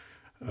that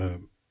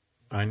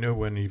I know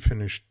when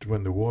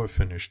the war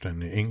finished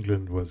and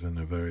England was in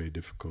a very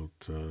difficult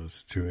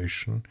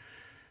situation,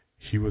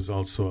 he was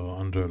also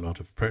under a lot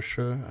of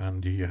pressure,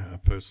 and he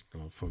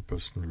for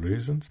personal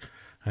reasons,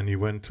 and he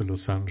went to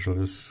Los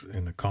Angeles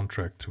in a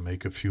contract to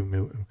make a few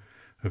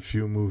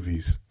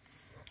movies.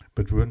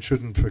 But one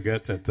shouldn't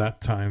forget at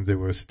that time there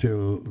were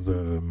still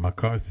the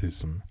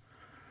McCarthyism.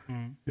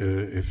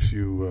 If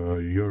you were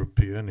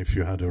European, if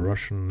you had a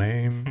Russian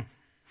name,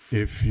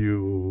 if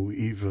you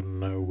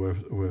even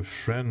were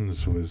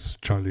friends with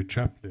Charlie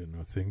Chaplin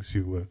or things,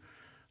 you were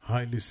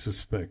highly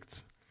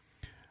suspect.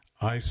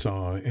 I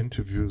saw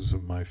interviews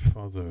of my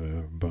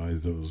father by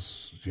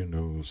those,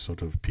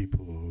 sort of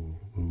people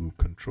who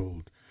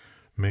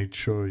made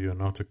sure you're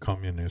not a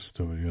communist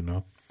or you're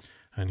not.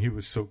 And he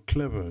was so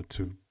clever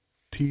to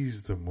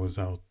tease them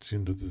without,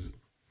 it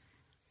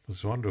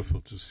was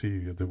wonderful to see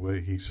the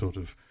way he sort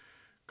of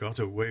got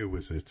away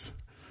with it.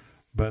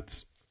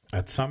 But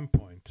at some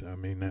point,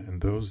 in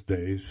those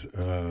days,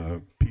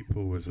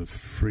 people with a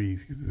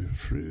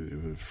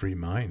free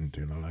mind,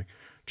 like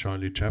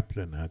Charlie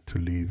Chaplin had to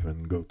leave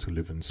and go to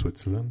live in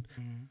Switzerland.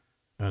 Mm.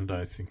 And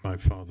I think my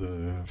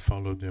father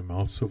followed him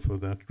also for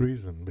that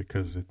reason,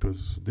 because it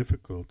was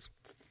difficult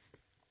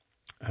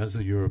as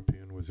a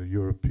European with a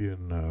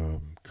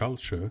European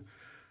culture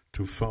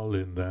to fall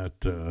in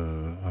that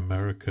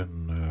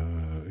American,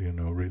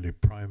 really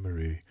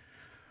primary,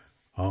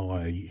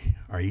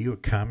 are you a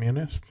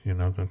communist?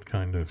 That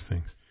kind of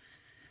things.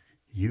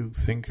 You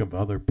think of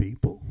other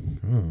people?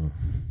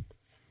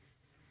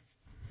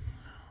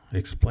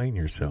 Explain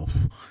yourself.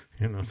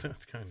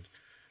 That kind.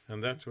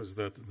 And that was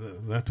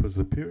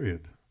the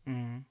period.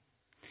 Mm.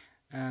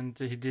 And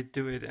he did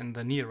do it in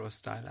the Nero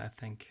style, I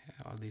think,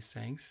 all these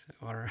things.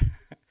 Or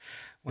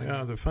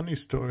yeah, the funny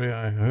story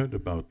I heard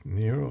about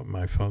Nero,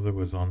 my father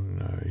was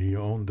he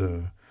owned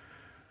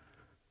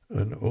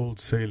an old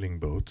sailing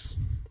boat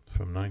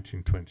from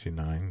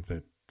 1929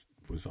 that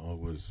was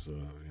always,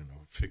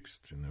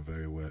 fixed in a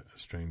very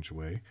strange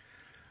way.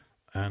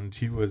 And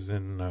he was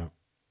in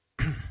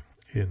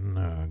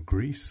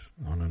Greece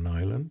on an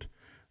island,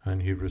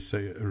 and he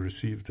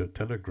received a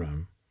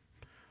telegram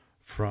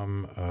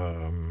from,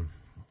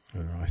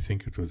 I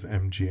think it was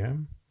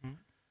MGM,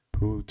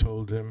 who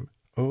told him,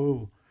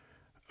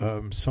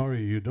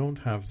 sorry, you don't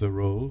have the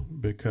role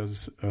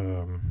because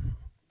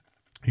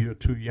you're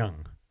too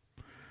young.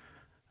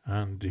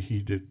 And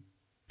he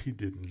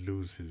didn't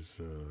lose his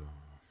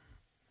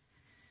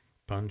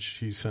punch.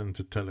 He sent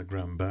a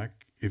telegram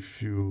back,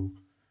 if you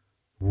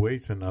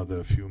wait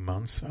another few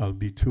months, I'll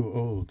be too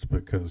old,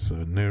 because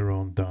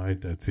Nero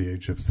died at the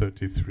age of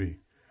 33.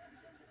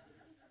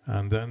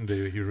 And then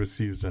he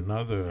received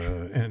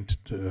another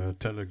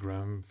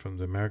telegram from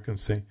the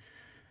Americans saying,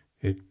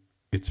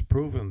 it's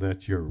proven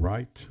that you're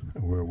right.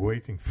 We're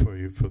waiting for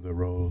you for the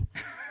role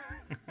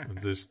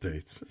at this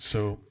date.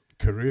 So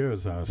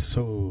careers are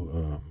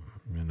so,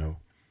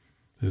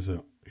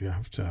 you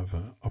have to have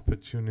an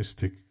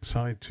opportunistic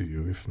side to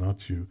you. If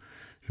not,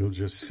 you'll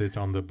just sit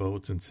on the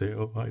boat and say,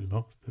 I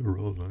lost the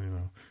role,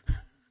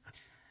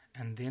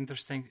 And the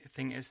interesting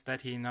thing is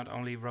that he not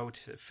only wrote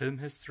film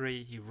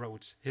history, he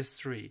wrote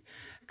history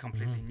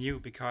completely new,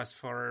 because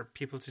for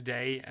people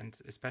today, and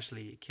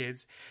especially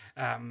kids,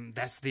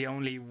 that's the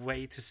only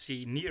way to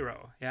see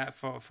Nero. Yeah,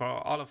 for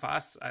all of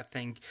us, I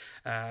think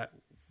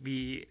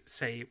we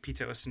say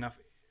Peter Ustinov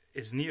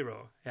is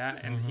Nero, yeah,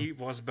 and he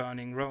was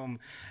burning Rome.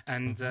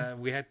 And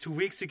we had 2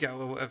 weeks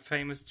ago a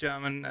famous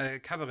German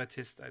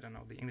cabaretist, I don't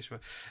know the English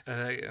word,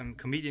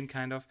 comedian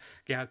kind of,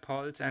 Gerhard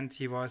Polt, and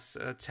he was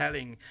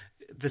telling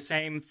the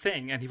same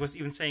thing, and he was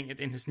even saying it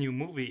in his new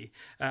movie.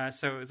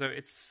 So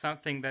it's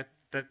something that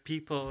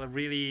people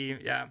really,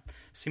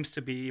 seems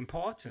to be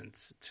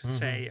important to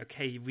say,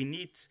 okay, we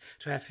need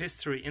to have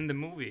history in the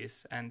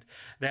movies, and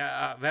there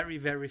are very,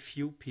 very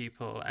few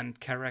people and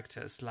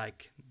characters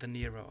like the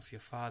Nero of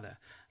your father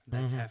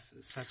that have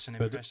such an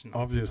impression. But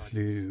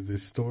obviously,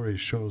 this story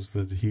shows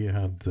that he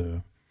had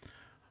the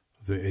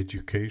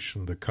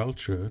education, the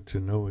culture to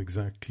know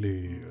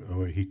exactly,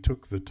 or he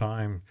took the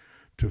time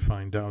to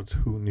find out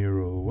who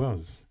Nero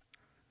was,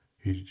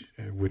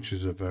 which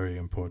is a very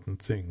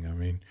important thing. I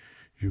mean,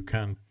 you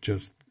can't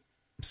just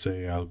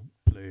say, I'll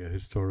play a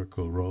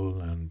historical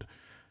role and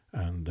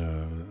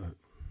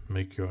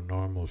make your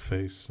normal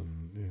face,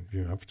 and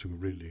you have to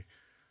really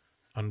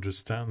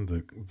understand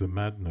the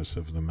madness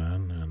of the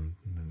man, and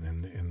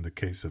in the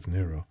case of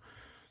Nero.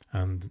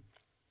 And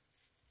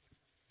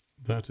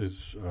that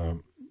is,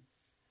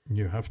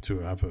 you have to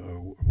have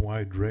a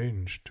wide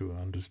range to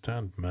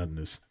understand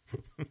madness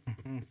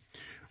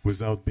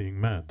without being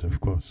mad,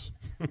 of course.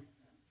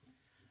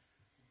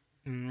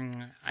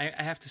 I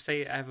have to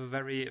say I have a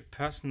very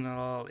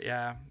personal,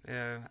 I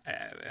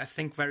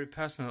think very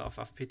personal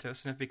of Peter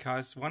Ustinov,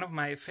 because one of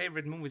my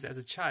favorite movies as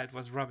a child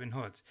was Robin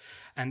Hood,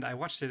 and I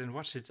watched it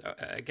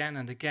again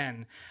and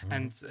again,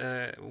 and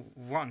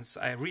once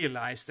I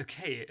realized,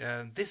 okay,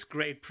 this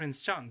great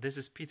Prince John, this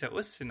is Peter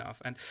Ustinov,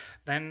 and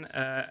then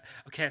I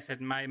said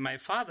my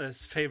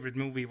father's favorite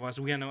movie was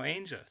We Are No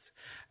Angels,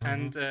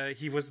 and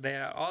he was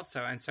there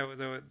also, and so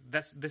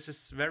this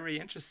is very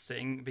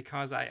interesting,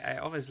 because I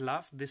always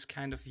loved this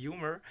kind of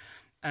humor,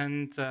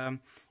 and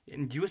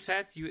you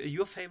said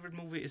your favorite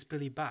movie is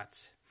Billy Budd,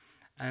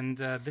 and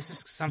this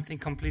is something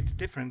completely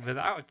different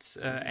without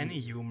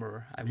any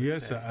humor, I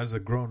would say. As a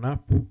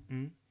grown-up,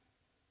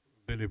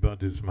 Billy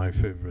Budd is my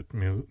favorite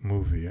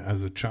movie.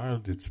 As a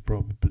child, it's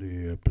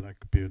probably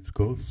Blackbeard's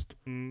Ghost,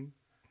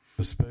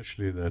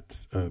 especially that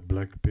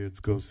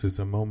Blackbeard's Ghost is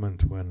a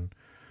moment when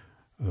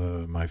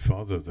my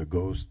father, the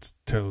ghost,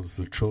 tells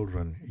the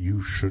children,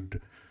 you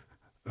should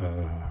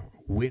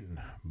win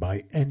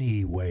by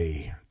any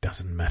way.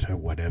 Doesn't matter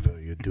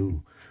whatever you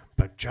do,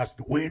 but just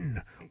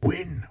win,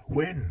 win,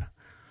 win.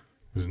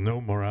 There's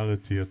no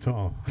morality at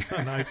all.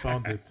 And I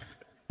found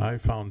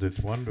it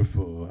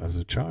wonderful as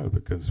a child,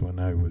 because when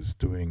I was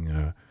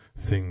doing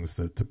things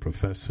that the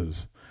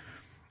professors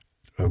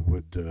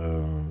would,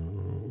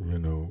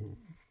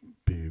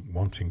 be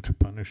wanting to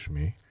punish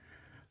me,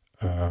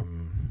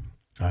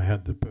 I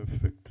had the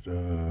perfect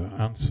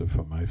answer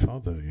for my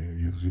father.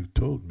 You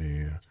told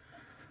me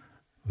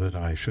that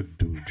I should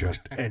do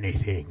just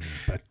anything,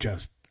 but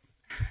just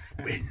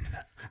win.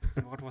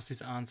 What was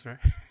his answer?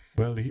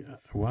 Well,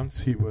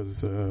 once he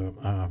was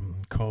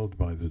called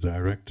by the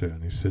director,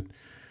 and he said,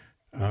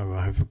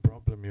 I have a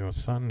problem. Your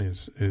son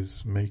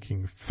is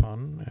making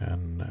fun,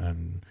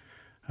 and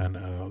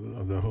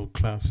the whole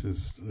class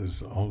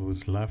is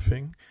always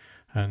laughing,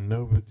 and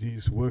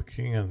nobody's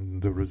working,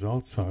 and the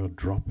results are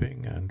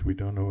dropping, and we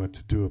don't know what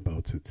to do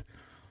about it.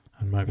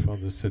 And my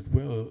father said,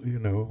 well,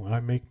 I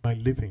make my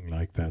living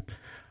like that.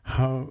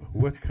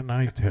 What can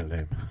I tell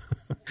him?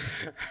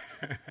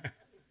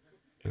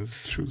 It's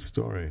a true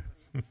story.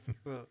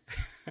 Well.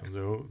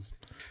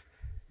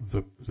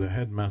 The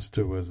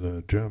headmaster was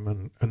a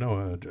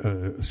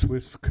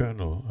Swiss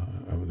colonel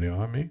of the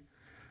army,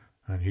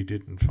 and he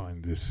didn't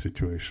find this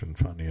situation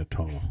funny at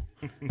all.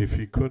 If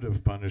he could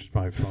have punished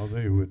my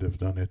father, he would have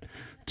done it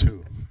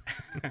too.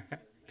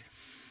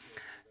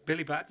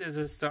 Billy Budd is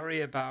a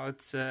story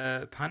about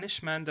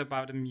punishment,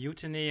 about a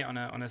mutiny on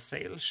a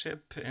sail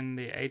ship in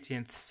the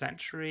 18th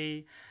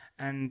century,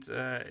 and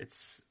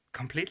it's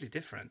completely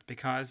different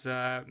because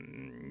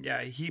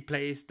he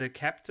plays the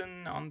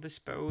captain on this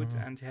boat,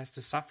 and he has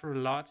to suffer a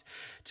lot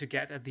to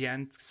get at the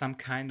end some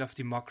kind of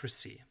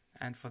democracy,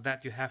 and for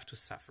that you have to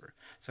suffer.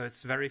 So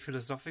it's very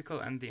philosophical,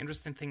 and the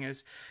interesting thing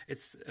is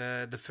it's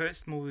the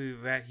first movie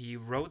where he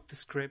wrote the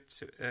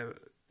script,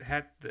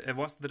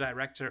 was the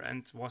director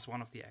and was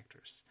one of the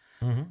actors,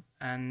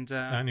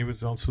 and he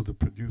was also the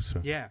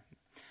producer. Yeah,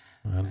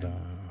 and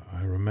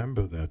I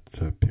remember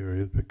that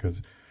period,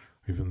 because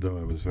even though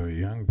I was very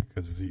young,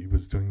 because he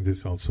was doing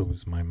this also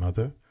with my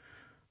mother,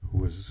 who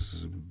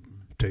was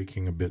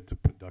taking a bit the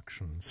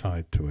production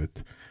side to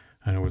it.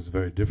 And it was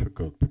very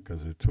difficult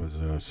because it was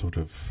a sort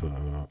of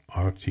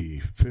arty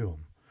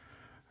film.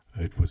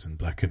 It was in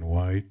black and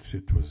white.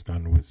 It was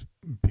done with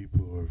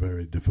people who were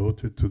very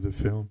devoted to the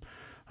film.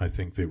 I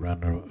think they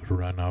ran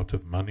out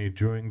of money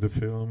during the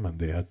film, and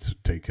they had to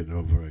take it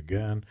over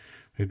again.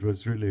 It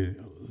was really...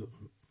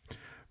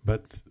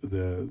 But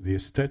the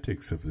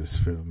aesthetics of this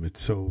film,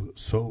 it's so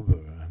sober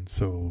and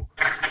so,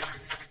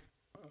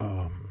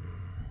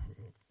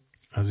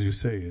 as you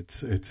say,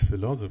 it's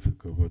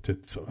philosophical, but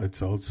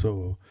it's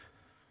also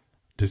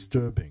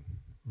disturbing,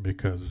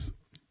 because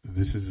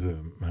this is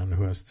a man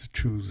who has to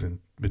choose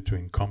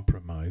between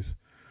compromise,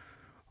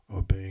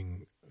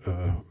 obeying,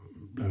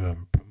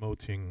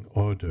 promoting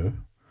order,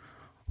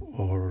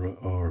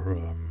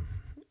 or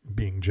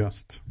being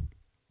just.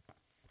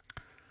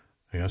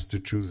 He has to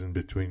choose in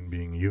between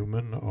being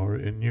human or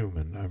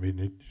inhuman. I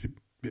mean,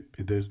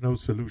 there's no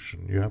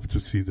solution. You have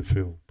to see the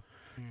film.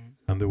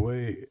 And the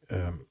way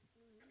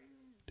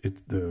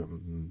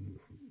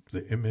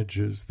the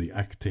images, the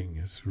acting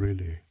is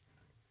really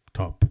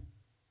top.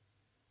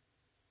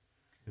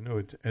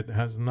 It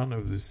has none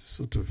of this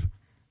sort of...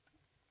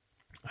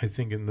 I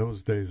think in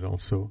those days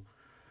also,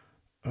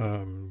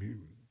 you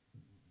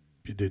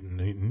didn't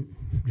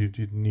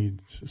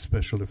need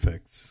special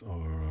effects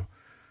or...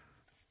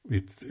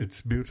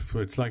 It's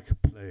beautiful. It's like a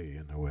play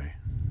in a way.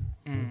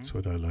 That's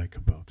what I like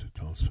about it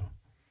also.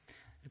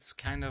 It's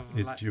kind of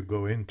you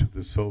go into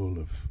the soul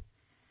of...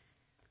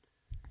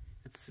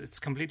 It's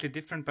completely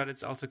different, but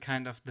it's also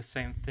kind of the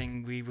same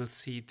thing we will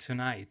see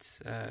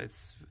tonight.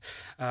 It's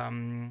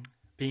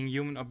being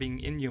human or being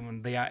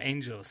inhuman. They are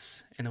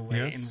angels in a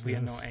way, and we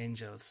are no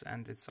angels.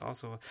 And it's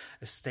also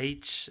a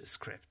stage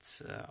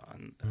script.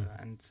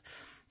 And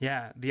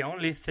the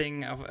only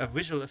thing of a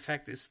visual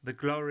effect is the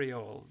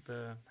gloriole,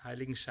 the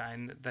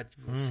Heiligenschein that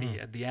you will see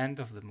at the end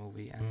of the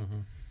movie.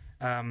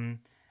 And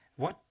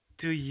what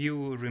do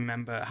you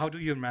remember? How do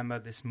you remember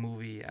this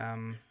movie?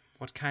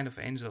 What kind of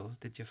angel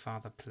did your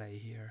father play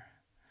here?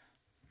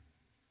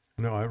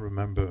 No, I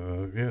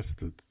remember. Yes,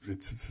 that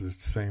it's the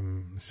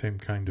same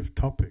kind of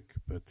topic,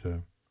 but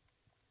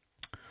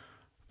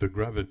the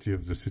gravity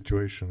of the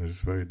situation is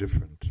very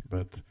different.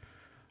 But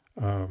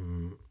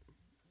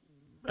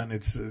and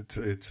it's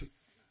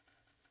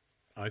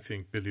I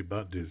think Billy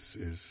Budd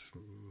is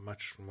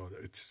much more.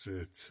 It's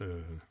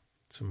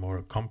a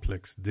more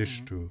complex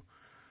dish to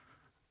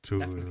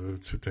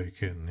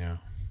take in. Yeah,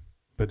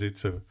 but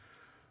it's a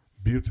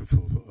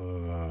beautiful.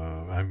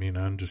 I mean,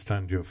 I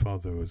understand your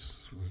father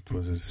was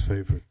his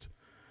favorite.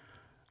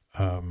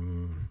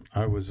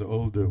 I was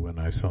older when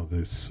I saw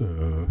this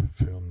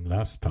film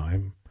last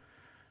time,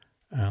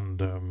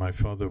 and my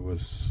father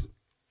was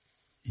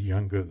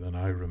younger than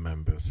I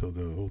remember, so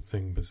the whole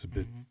thing was a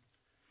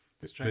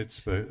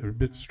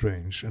bit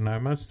strange. And I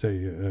must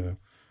say,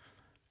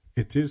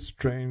 It is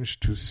strange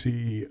to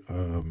see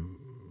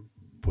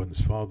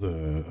one's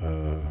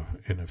father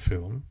in a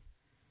film.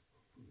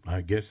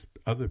 I guess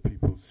other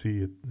people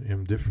see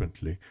him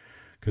differently.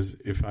 Because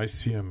if I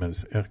see him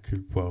as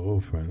Hercule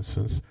Poirot, for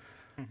instance,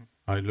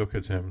 I look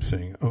at him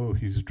saying, oh,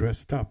 he's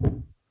dressed up,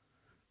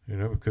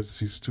 because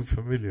he's too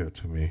familiar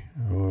to me.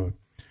 Or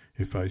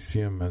if I see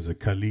him as a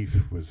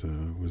caliph with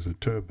a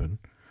turban,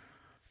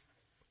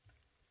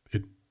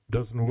 it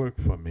doesn't work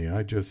for me.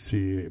 I just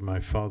see my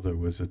father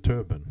with a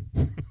turban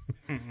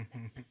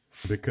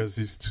because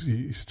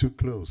he's too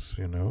close,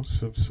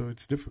 So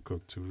it's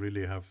difficult to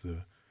really have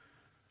the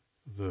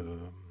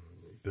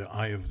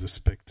eye of the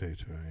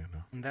spectator,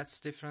 And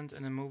that's different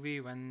in a movie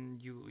when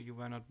you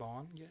were not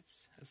born yet.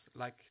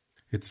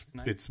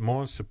 It's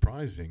more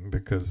surprising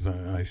because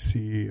I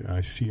see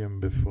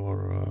him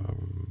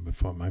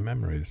before my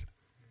memories,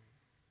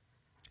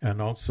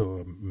 and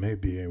also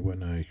maybe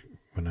when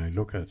I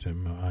look at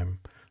him,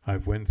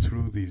 I've went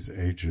through these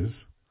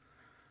ages,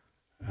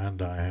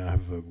 and I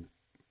have a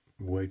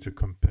way to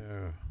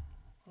compare.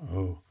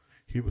 Oh,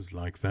 he was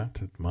like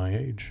that at my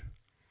age.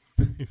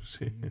 You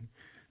see.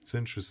 It's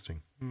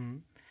interesting. Mm-hmm.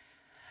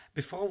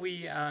 Before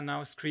we are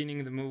now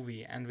screening the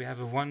movie, and we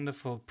have a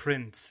wonderful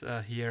print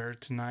here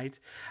tonight,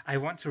 I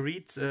want to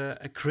read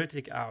a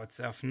critic out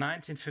of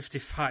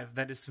 1955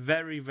 that is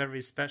very,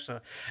 very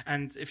special.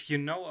 And if you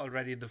know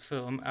already the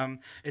film,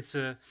 it's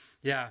a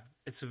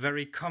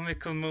very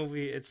comical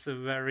movie. It's a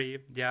very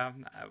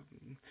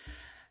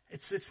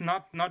It's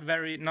not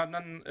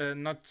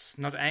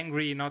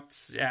angry,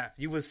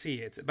 you will see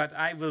it. But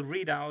I will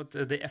read out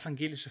the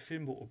Evangelische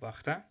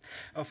Filmbeobachter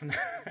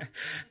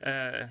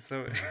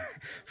so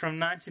from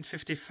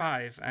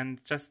 1955 and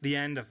just the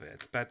end of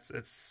it. But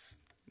it's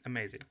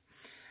amazing.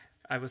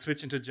 I will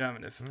switch into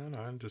German if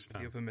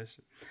you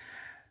permission.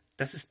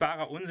 Das ist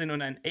barer Unsinn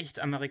und ein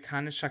echt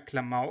amerikanischer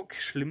Klamauk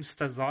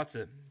schlimmster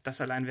Sorte. Das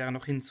allein wäre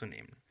noch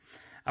hinzunehmen.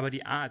 Aber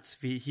die Art,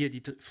 wie hier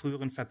die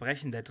früheren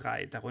Verbrechen der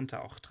drei,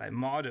 darunter auch 3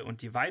 Morde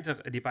und die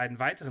beiden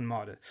weiteren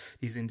Morde,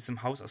 die sie in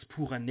diesem Haus aus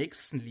purer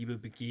Nächstenliebe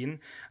begehen,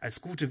 als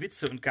gute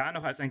Witze und gar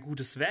noch als ein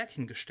gutes Werk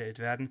hingestellt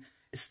werden,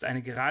 ist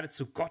eine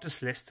geradezu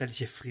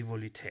gotteslästerliche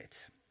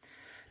Frivolität.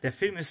 Der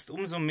Film ist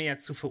umso mehr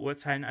zu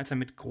verurteilen, als er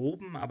mit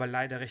groben, aber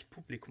leider recht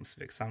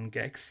publikumswirksamen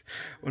Gags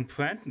und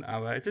Pointen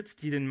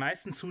arbeitet, die den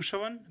meisten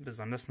Zuschauern,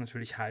 besonders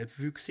natürlich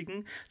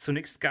Halbwüchsigen,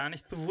 zunächst gar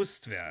nicht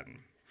bewusst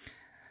werden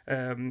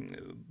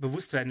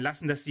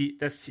lassen, dass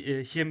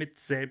hiermit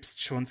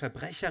selbst schon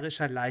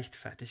verbrecherischer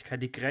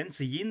Leichtfertigkeit die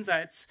Grenze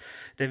jenseits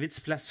der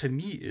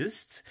Witzblasphemie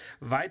ist,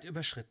 weit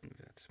überschritten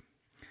wird.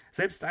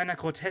 Selbst einer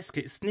Groteske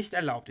ist nicht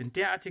erlaubt, in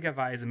derartiger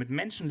Weise mit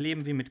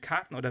Menschenleben wie mit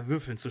Karten oder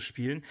Würfeln zu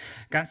spielen,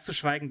 ganz zu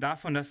schweigen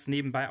davon, dass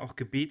nebenbei auch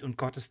Gebet und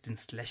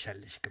Gottesdienst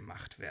lächerlich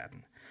gemacht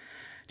werden.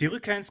 Die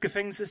Rückkehr ins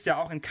Gefängnis ist ja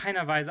auch in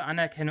keiner Weise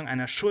Anerkennung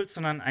einer Schuld,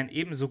 sondern ein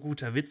ebenso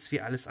guter Witz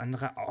wie alles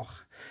andere auch.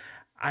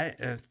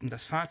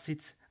 Das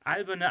Fazit: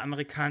 alberne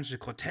amerikanische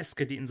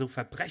Groteske, die in so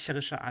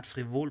verbrecherischer Art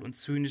frivol und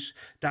zynisch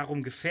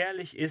darum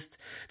gefährlich ist,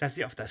 dass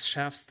sie auf das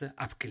Schärfste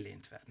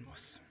abgelehnt werden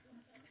muss.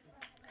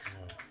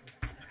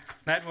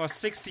 That was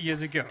 60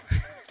 years ago.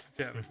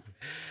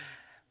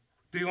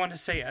 Do you want to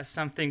say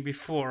something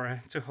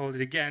before to hold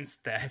it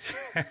against that?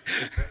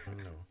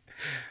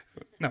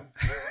 No.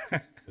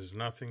 There's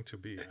nothing to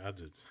be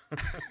added.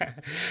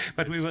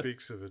 But it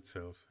speaks of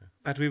itself. Yeah.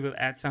 But we will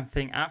add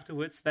something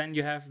afterwards. Then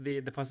you have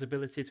the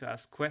possibility to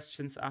ask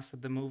questions after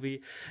the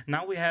movie.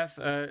 Now we have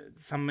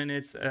some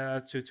minutes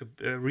to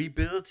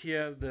rebuild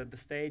here the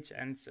stage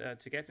and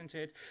to get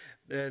into it.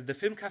 The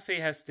film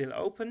cafe has still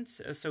opened,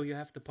 so you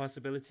have the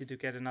possibility to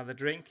get another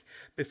drink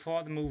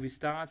before the movie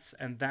starts,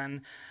 and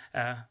then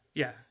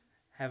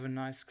have a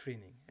nice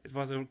screening. It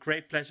was a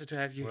great pleasure to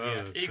have you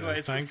here. Igor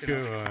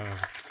Ustinov.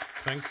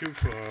 Thank you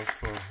for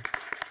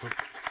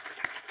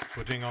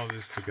putting all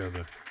this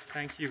together.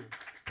 Thank you.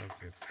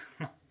 Okay.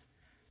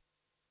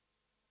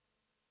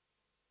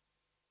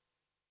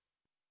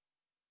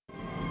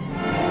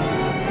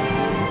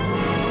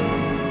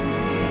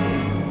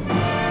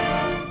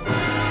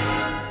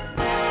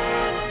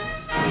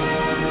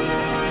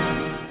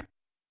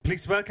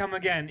 Please welcome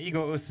again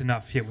Igor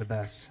Ustinov here with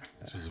us.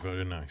 This was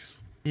very nice.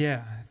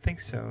 Yeah, I think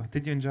so.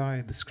 Did you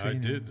enjoy the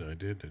screening? I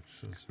did.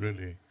 It's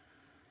really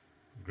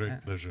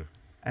great pleasure.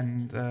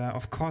 And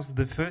of course,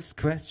 the first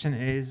question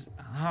is,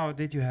 how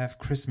did you have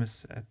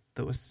Christmas at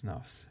the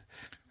Ustinovs?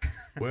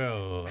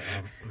 Well,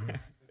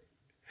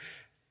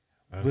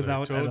 as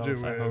Without I told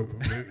Adolf,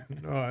 you,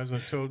 as I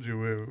told you,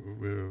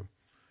 we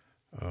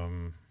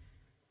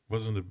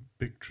wasn't a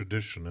big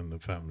tradition in the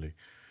family.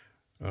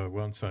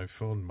 Once I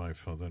phoned my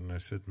father and I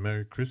said,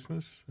 "Merry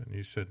Christmas," and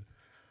he said,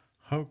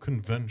 "How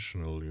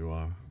conventional you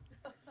are."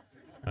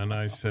 And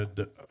I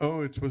said,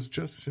 "Oh, it was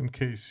just in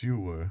case you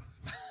were."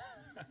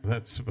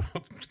 That's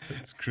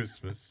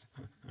Christmas.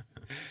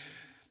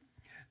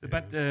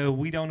 But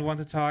we don't want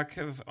to talk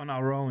on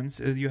our own.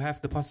 So you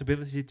have the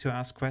possibility to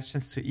ask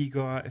questions to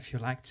Igor if you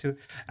like to.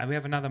 And we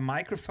have another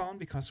microphone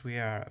because we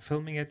are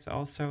filming it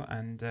also.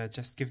 And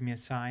just give me a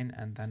sign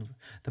and then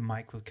the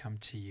mic will come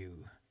to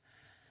you.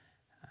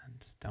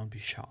 don't be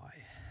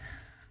shy.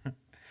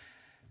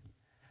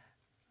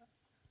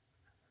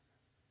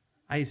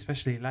 I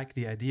especially like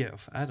the idea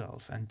of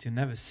Adolf, and you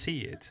never see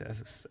it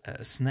as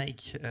a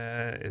snake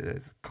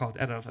called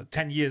Adolf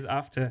 10 years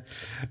after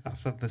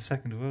the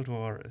Second World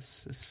War.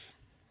 Is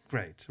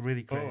great,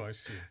 really great. Oh, I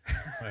see.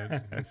 I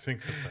didn't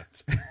think of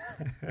that.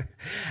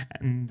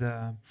 And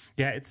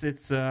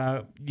it's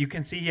you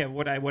can see here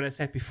what I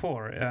said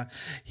before.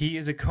 He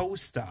is a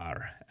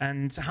co-star,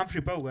 and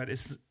Humphrey Bogart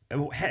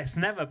has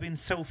never been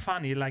so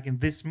funny like in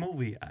this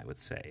movie, I would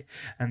say,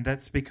 and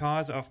that's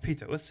because of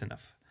Peter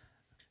Ustinov.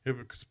 Yeah,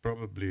 because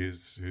probably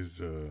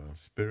his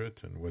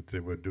spirit and what they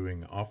were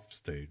doing off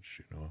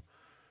stage,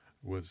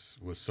 was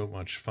so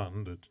much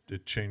fun that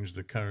it changed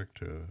the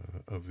character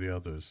of the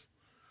others,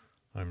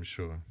 I'm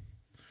sure.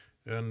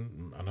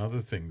 And another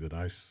thing that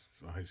I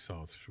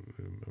saw through,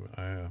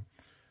 a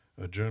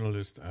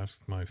journalist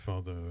asked my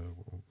father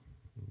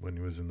when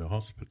he was in the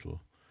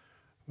hospital,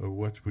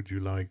 what would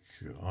you like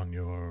on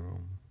your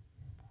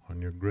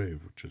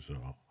grave, which is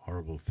a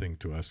horrible thing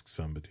to ask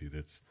somebody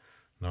that's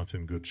not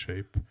in good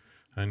shape.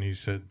 And he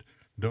said,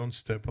 "Don't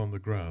step on the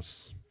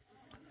grass."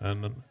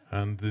 And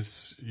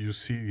this, you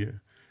see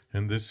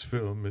in this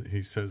film,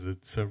 he says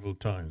it several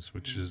times,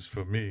 which is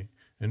for me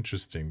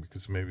interesting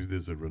because maybe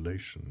there's a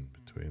relation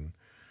between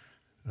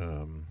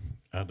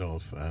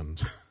Adolf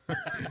and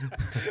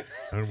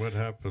and what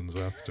happens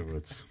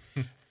afterwards.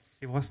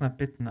 He was not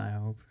bitten, I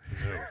hope.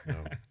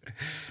 No.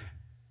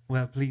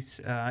 Well, please,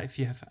 if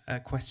you have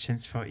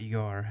questions for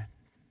Igor,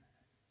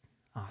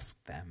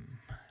 ask them.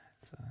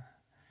 It's a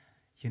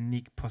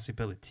unique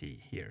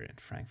possibility here in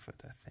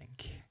Frankfurt, I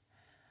think.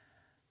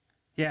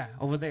 Yeah,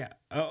 over there.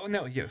 Oh,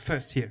 no, yeah,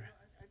 first here.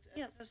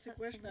 Yeah, that's the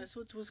question. I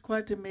thought it was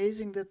quite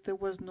amazing that there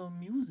was no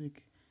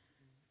music.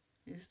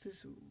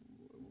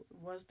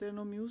 Was there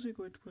no music,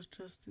 or it was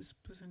just this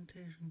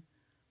presentation?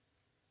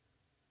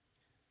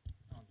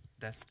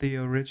 That's the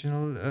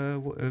original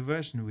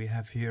version we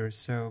have here,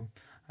 so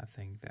I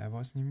think there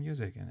was no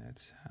music in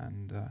it,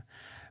 and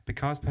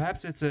because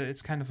perhaps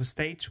it's kind of a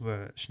stage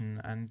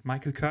version. And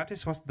Michael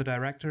Curtis was the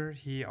director.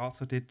 He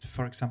also did,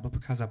 for example,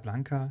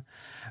 Casablanca.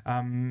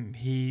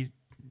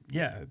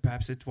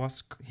 Perhaps it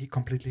was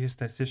completely his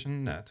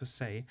decision to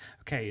say,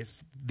 okay,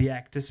 it's the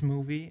actors'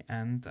 movie,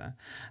 and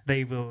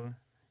they will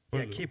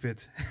keep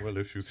it. Well,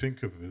 if you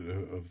think of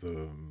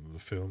the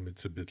film,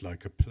 it's a bit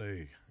like a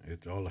play.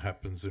 It all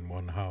happens in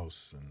one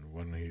house, and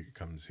when he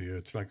comes here,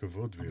 it's like a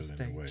vaudeville stage,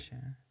 in a way.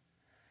 Yeah.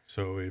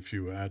 So if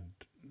you add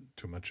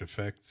too much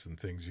effects and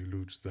things, you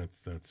lose that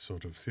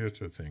sort of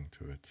theater thing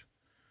to it.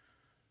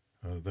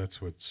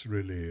 That's what's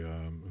really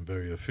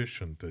very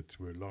efficient, that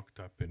we're locked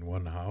up in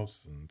one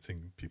house and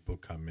people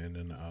come in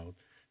and out.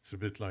 It's a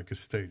bit like a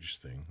stage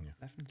thing. Yeah.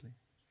 Definitely.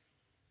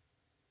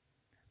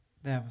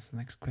 There was the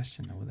next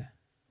question over there.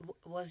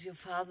 Was your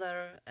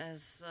father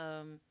as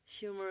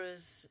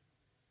humorous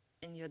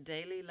in your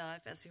daily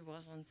life as he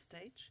was on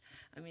stage?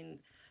 I mean,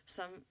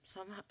 somehow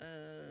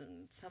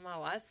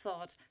I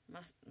thought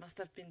must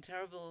have been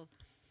terrible,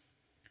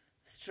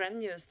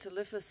 strenuous to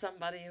live with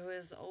somebody who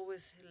is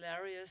always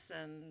hilarious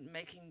and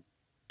making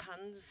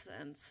puns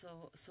and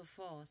so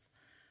forth.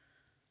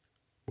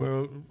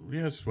 Well,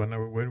 yes, when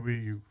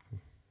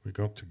we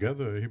got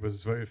together, he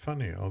was very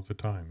funny all the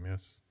time.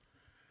 Yes.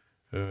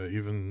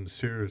 Even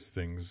serious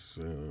things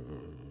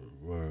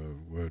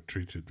were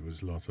treated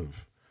with a lot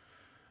of.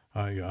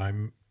 I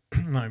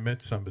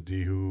met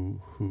somebody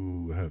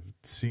who had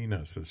seen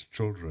us as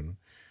children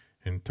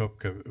in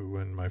TOPKAPI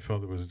when my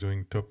father was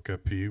doing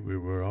TOPKAPI. We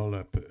were all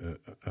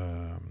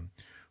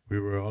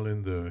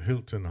in the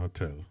Hilton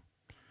Hotel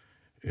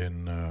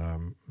in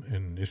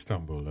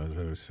Istanbul. As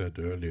I said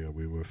earlier,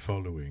 we were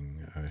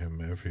following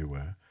him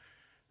everywhere,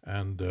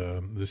 and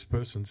this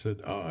person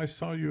said, "Oh, I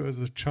saw you as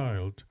a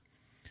child.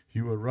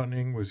 You were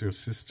running with your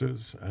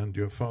sisters, and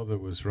your father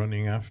was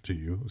running after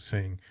you,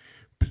 saying,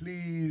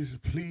 'Please,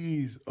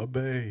 please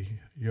obey.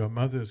 Your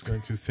mother is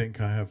going to think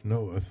I have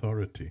no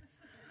authority.'"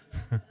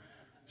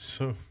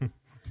 So,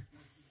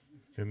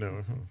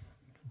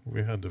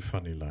 we had a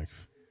funny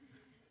life.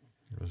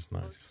 It was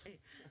nice. Okay.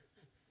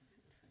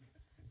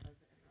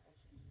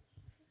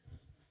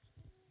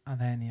 Are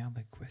there any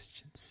other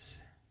questions?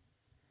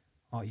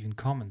 Or even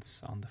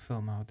comments on the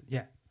film?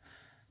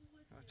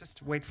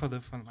 Just wait for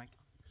the mic.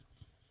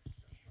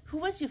 Who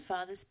was your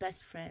father's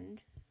best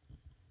friend?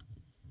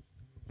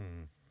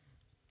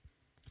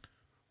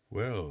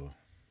 Well,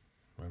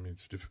 I mean,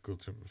 it's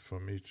difficult for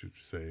me to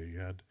say.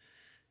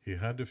 He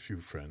had a few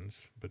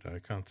friends, but I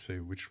can't say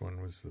which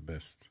one was the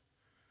best.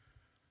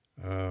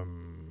 But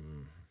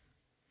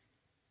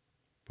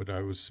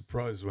I was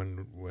surprised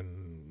when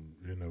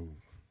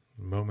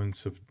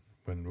moments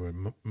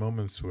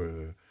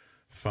were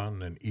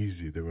fun and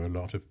easy. There were a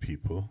lot of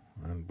people,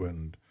 and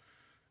when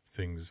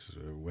things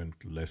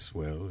went less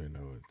well,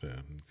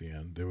 at the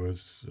end there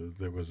was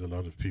a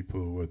lot of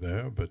people who were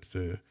there, but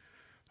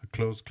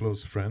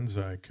close friends,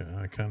 I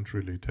can't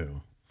really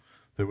tell.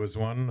 There was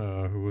one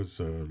who was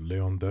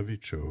Leon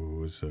Davicho, who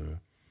was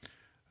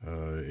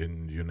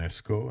in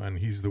UNESCO, and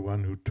he's the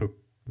one who took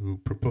who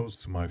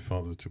proposed to my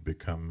father to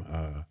become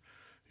a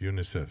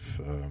UNICEF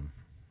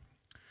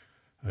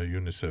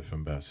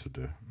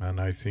ambassador. And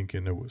I think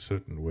in a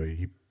certain way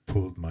he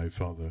pulled my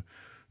father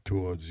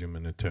towards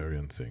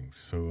humanitarian things.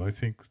 So I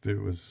think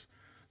there was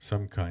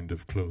some kind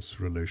of close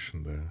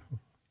relation there,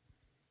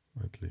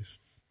 at least.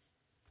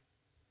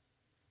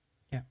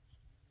 Yeah.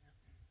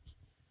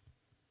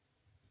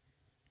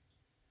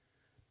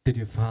 Did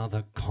your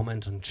father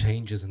comment on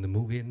changes in the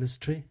movie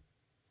industry?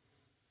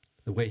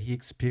 The way he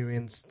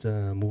experienced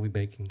movie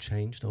making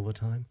changed over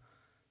time?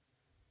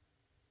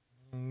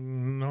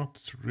 Not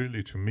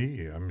really to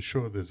me. I'm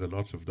sure there's a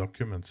lot of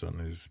documents on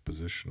his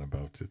position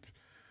about it.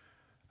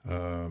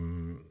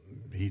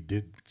 He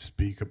did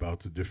speak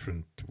about a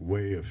different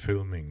way of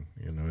filming.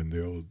 You know,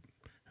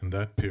 in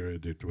that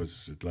period, it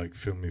was like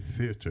filming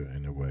theater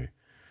in a way,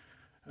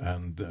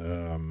 and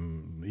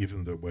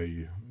even the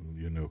way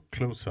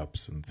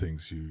close-ups and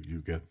things,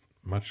 you get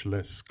much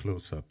less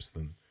close-ups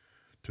than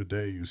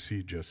today. You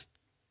see just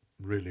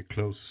really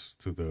close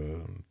to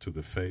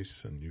the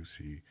face, and you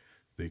see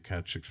they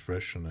catch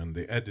expression, and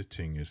the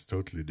editing is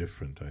totally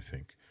different, I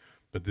think.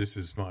 But this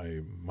is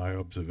my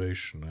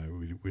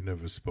observation. We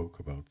never spoke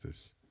about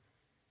this.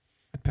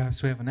 But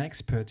perhaps we have an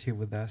expert here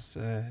with us.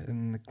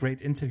 A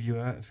great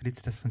interviewer,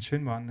 Felicitas von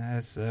Schönborn,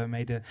 has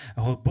made a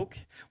whole book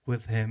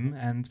with him,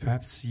 and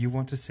perhaps you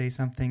want to say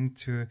something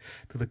to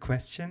the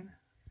question?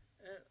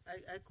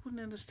 I couldn't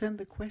understand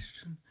the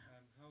question.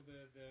 How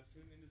the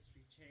film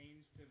industry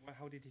changed.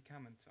 How did he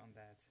comment on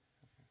that?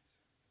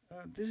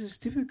 This is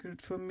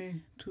difficult for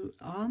me to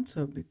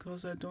answer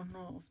because I don't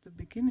know of the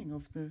beginning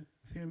of the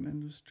film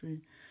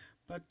industry.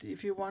 But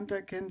if you want,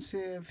 I can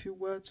say a few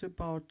words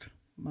about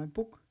my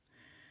book.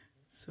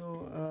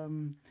 So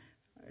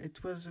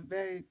it was a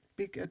very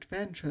big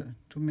adventure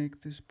to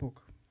make this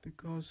book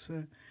because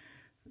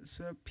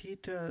Sir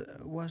Peter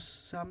was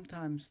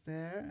sometimes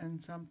there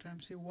and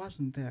sometimes he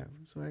wasn't there.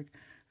 So I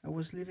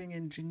was living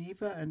in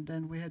Geneva and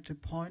then we had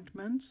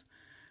appointments.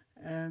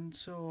 And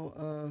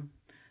so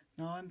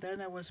now and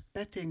then I was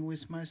betting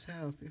with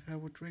myself if I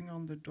would ring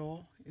on the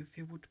door, if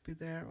he would be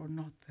there or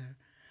not there.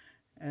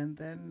 And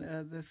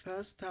then the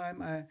first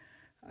time I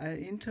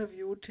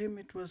interviewed him,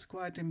 it was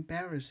quite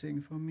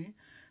embarrassing for me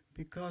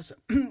because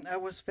I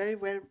was very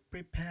well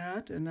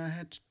prepared and I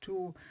had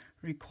 2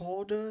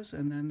 recorders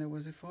and then there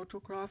was a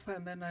photographer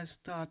and then I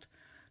start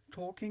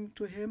talking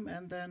to him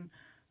and then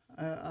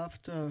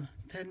after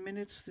 10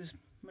 minutes this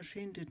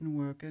machine didn't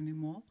work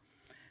anymore.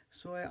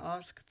 So I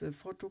asked the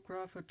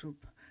photographer to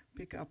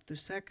pick up the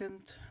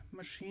second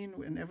machine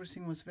and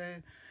everything was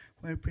very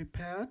well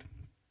prepared.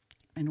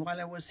 And while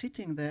I was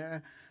sitting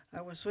there,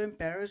 I was so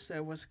embarrassed, I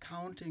was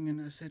counting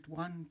and I said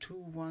 1, 2,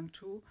 1,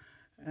 2.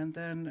 And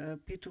then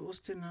Peter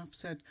Ustinov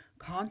said,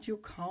 "Can't you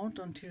count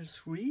until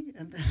 3?"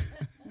 And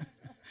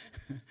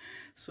then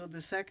so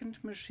the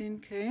second machine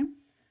came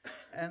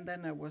and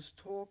then I was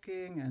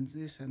talking and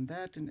this and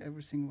that and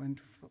everything went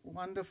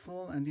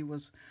wonderful and he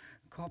was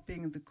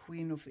copying the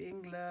Queen of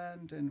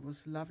England and it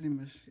was a lovely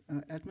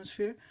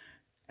atmosphere.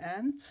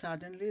 And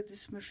suddenly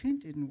this machine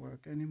didn't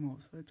work anymore.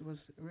 So it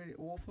was really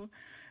awful.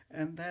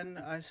 And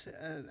then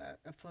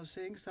for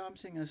saying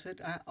something, I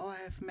said, I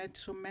have made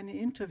so many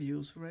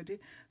interviews already.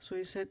 So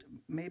he said,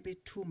 maybe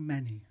too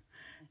many.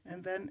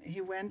 And then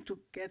he went to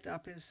get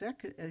up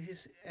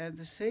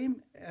the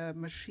same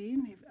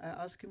machine. I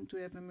asked him to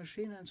have a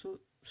machine. And so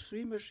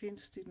 3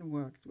 machines didn't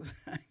work. It was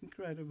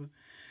incredible.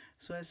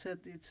 So I said,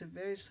 it's a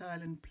very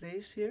silent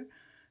place here.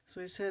 So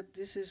he said,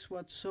 this is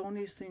what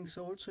Sony thinks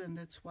also, and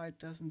that's why it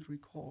doesn't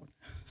record.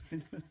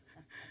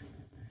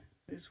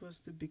 This was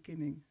the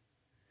beginning.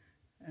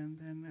 And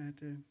then I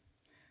had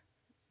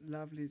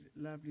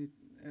lovely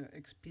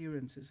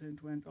experiences, and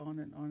it went on,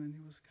 and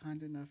he was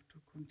kind enough to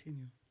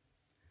continue.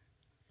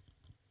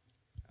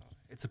 So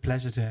it's a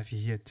pleasure to have you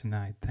here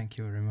tonight. Thank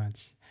you very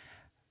much.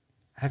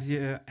 Have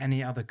you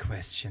any other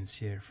questions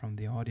here from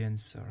the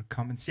audience or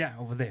comments? Yeah,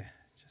 over there.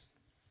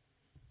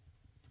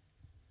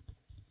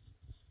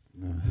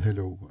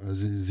 Hello.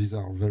 These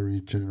are very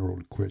general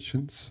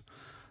questions.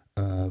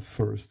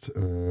 First,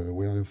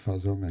 were your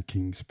father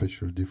making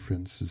special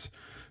differences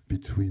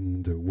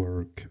between the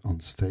work on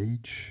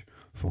stage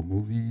for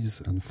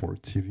movies and for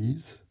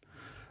TVs?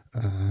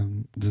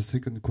 The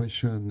second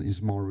question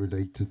is more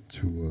related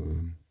to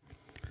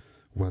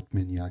what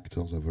many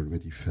actors have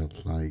already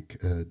felt like.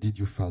 Did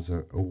your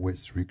father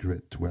always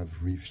regret to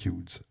have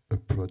refused a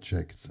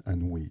project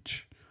and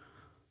which?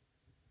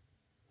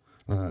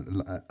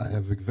 I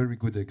have a very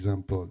good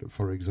example.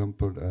 For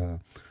example,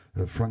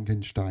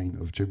 Frankenstein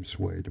of James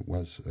Whale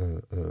was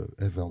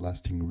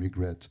everlasting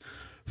regret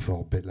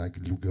for Bela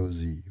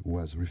Lugosi, who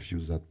was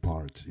refused that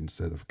part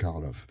instead of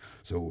Karloff.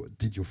 So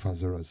did your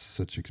father have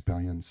such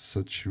experience,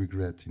 such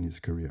regret in his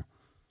career?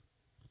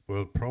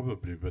 Well,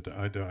 probably, but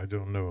I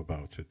don't know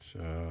about it.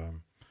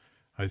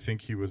 I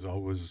think he was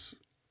always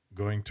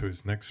going to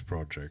his next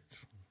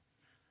project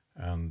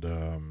and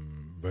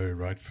very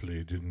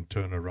rightfully didn't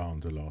turn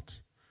around a lot.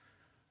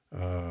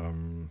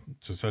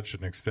 To such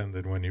an extent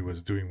that when he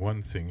was doing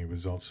one thing, he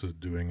was also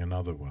doing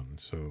another one.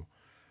 So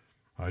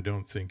I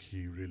don't think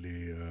he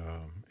really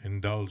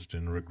indulged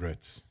in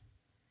regrets.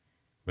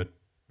 But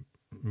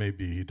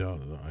maybe he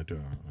does. I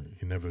don't.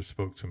 He never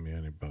spoke to me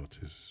any about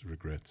his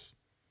regrets.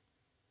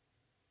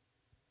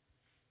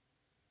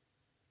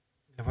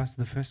 That was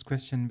the first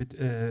question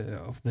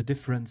of the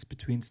difference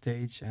between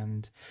stage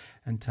and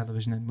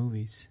television and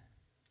movies.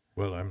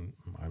 Well,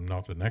 I'm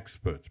not an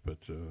expert,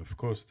 but of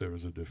course there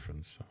is a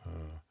difference.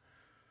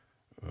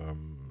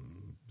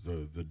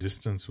 The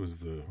distance with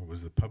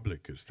the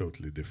public is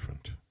totally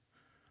different.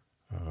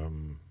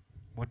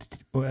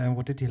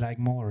 What did he like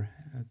more?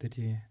 Did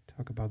he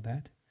talk about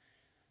that?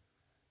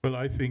 Well,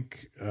 I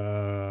think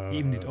he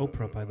even did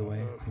opera, by the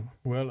way.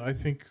 Well, I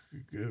think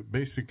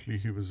basically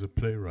he was a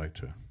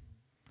playwright.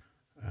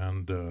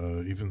 And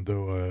even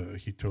though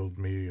he told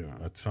me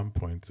at some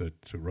point that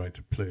to write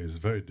a play is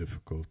very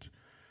difficult,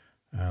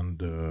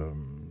 and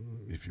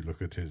if you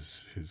look at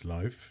his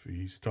life,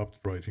 he stopped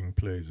writing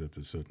plays at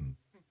a certain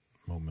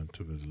moment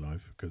of his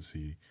life because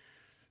it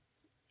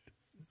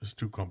was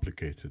too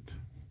complicated.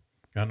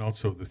 And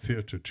also the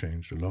theater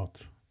changed a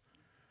lot.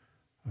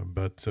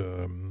 But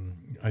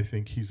I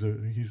think he's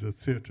a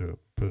theater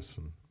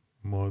person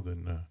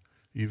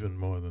even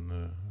more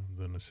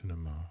than a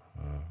cinema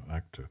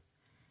actor.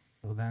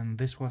 So then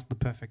this was the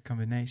perfect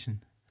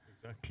combination.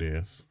 Exactly,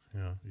 yes.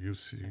 Yeah, you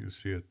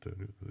see it,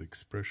 the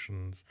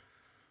expressions,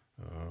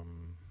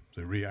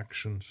 the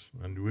reactions,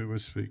 and we were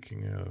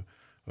speaking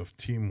of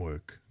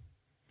teamwork.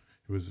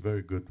 He was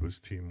very good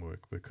with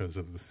teamwork because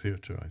of the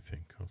theater, I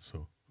think,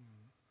 also.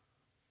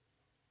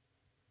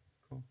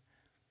 Cool.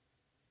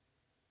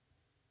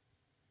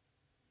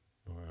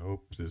 So I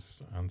hope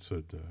this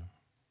answered.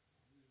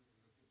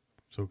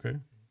 It's okay?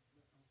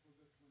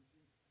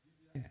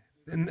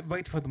 And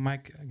wait for the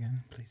mic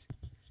again, please.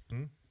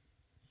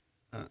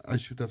 I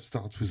should have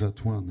started with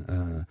that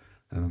one.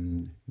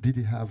 Did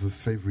he have a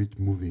favorite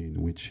movie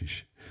in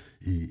which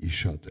he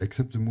shot,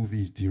 except the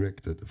movie he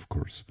directed, of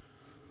course?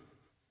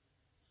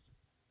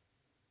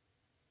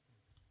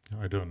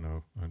 I don't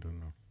know.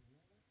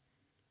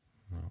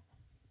 No.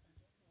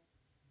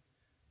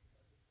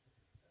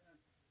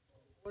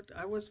 What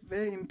I was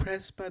very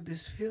impressed by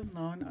this film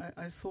now, and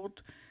I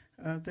thought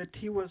that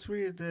he was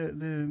really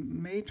the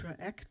major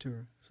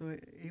actor. So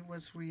he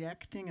was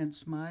reacting and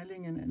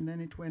smiling, and then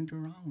it went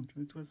around.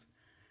 It was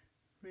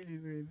really,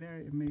 really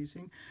very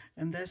amazing.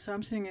 And there's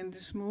something in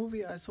this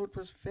movie I thought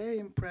was very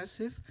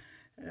impressive,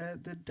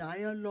 the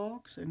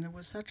dialogues, and there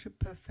was such a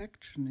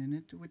perfection in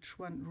it, which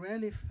one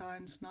rarely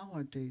finds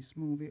nowadays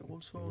movie.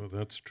 Also, well,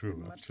 that's true,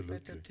 much absolutely.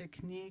 better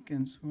technique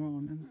and so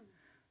on. And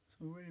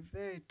so really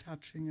very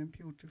touching and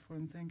beautiful,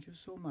 and thank you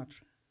so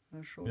much.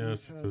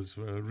 Yes, it was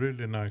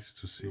really nice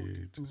to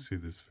see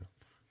this film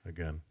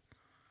again.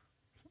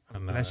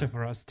 And pleasure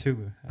for us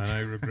too. And I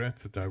regret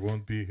that I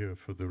won't be here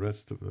for the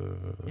rest of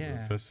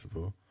the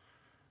festival,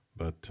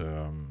 but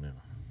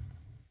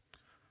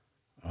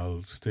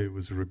I'll stay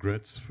with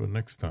regrets for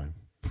next time.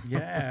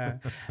 Yeah,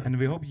 and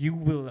we hope you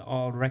will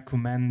all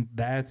recommend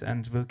that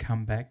and will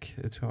come back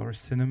to our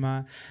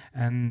cinema.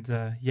 And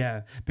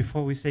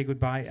before we say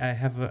goodbye, I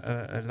have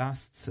a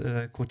last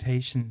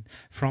quotation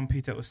from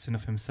Peter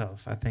Ustinov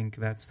himself. I think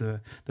that's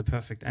the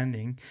perfect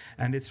ending.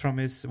 And it's from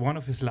one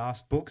of his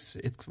last books.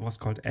 It was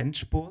called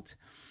Endspurt.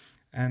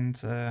 And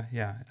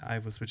I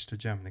will switch to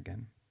German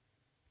again.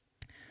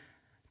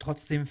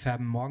 Trotzdem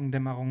färben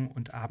Morgendämmerung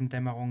und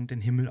Abenddämmerung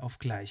den Himmel auf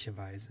gleiche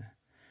Weise.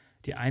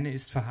 Die eine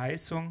ist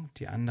Verheißung,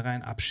 die andere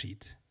ein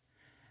Abschied.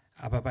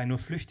 Aber bei nur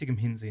flüchtigem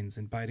Hinsehen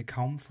sind beide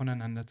kaum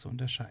voneinander zu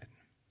unterscheiden.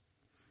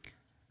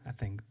 I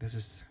think this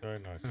is a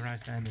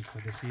nice ending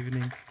for this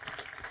evening.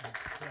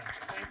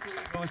 Thank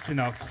you,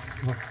 Ustinov.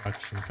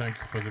 Thank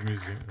you for the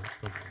museum.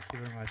 Thank you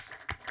very much.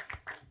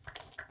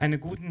 Einen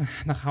guten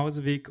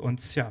Nachhauseweg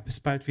und bis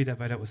bald wieder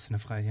bei der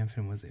Ustinov-Reihe hier im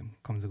Filmmuseum.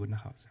 Kommen Sie gut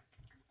nach Hause.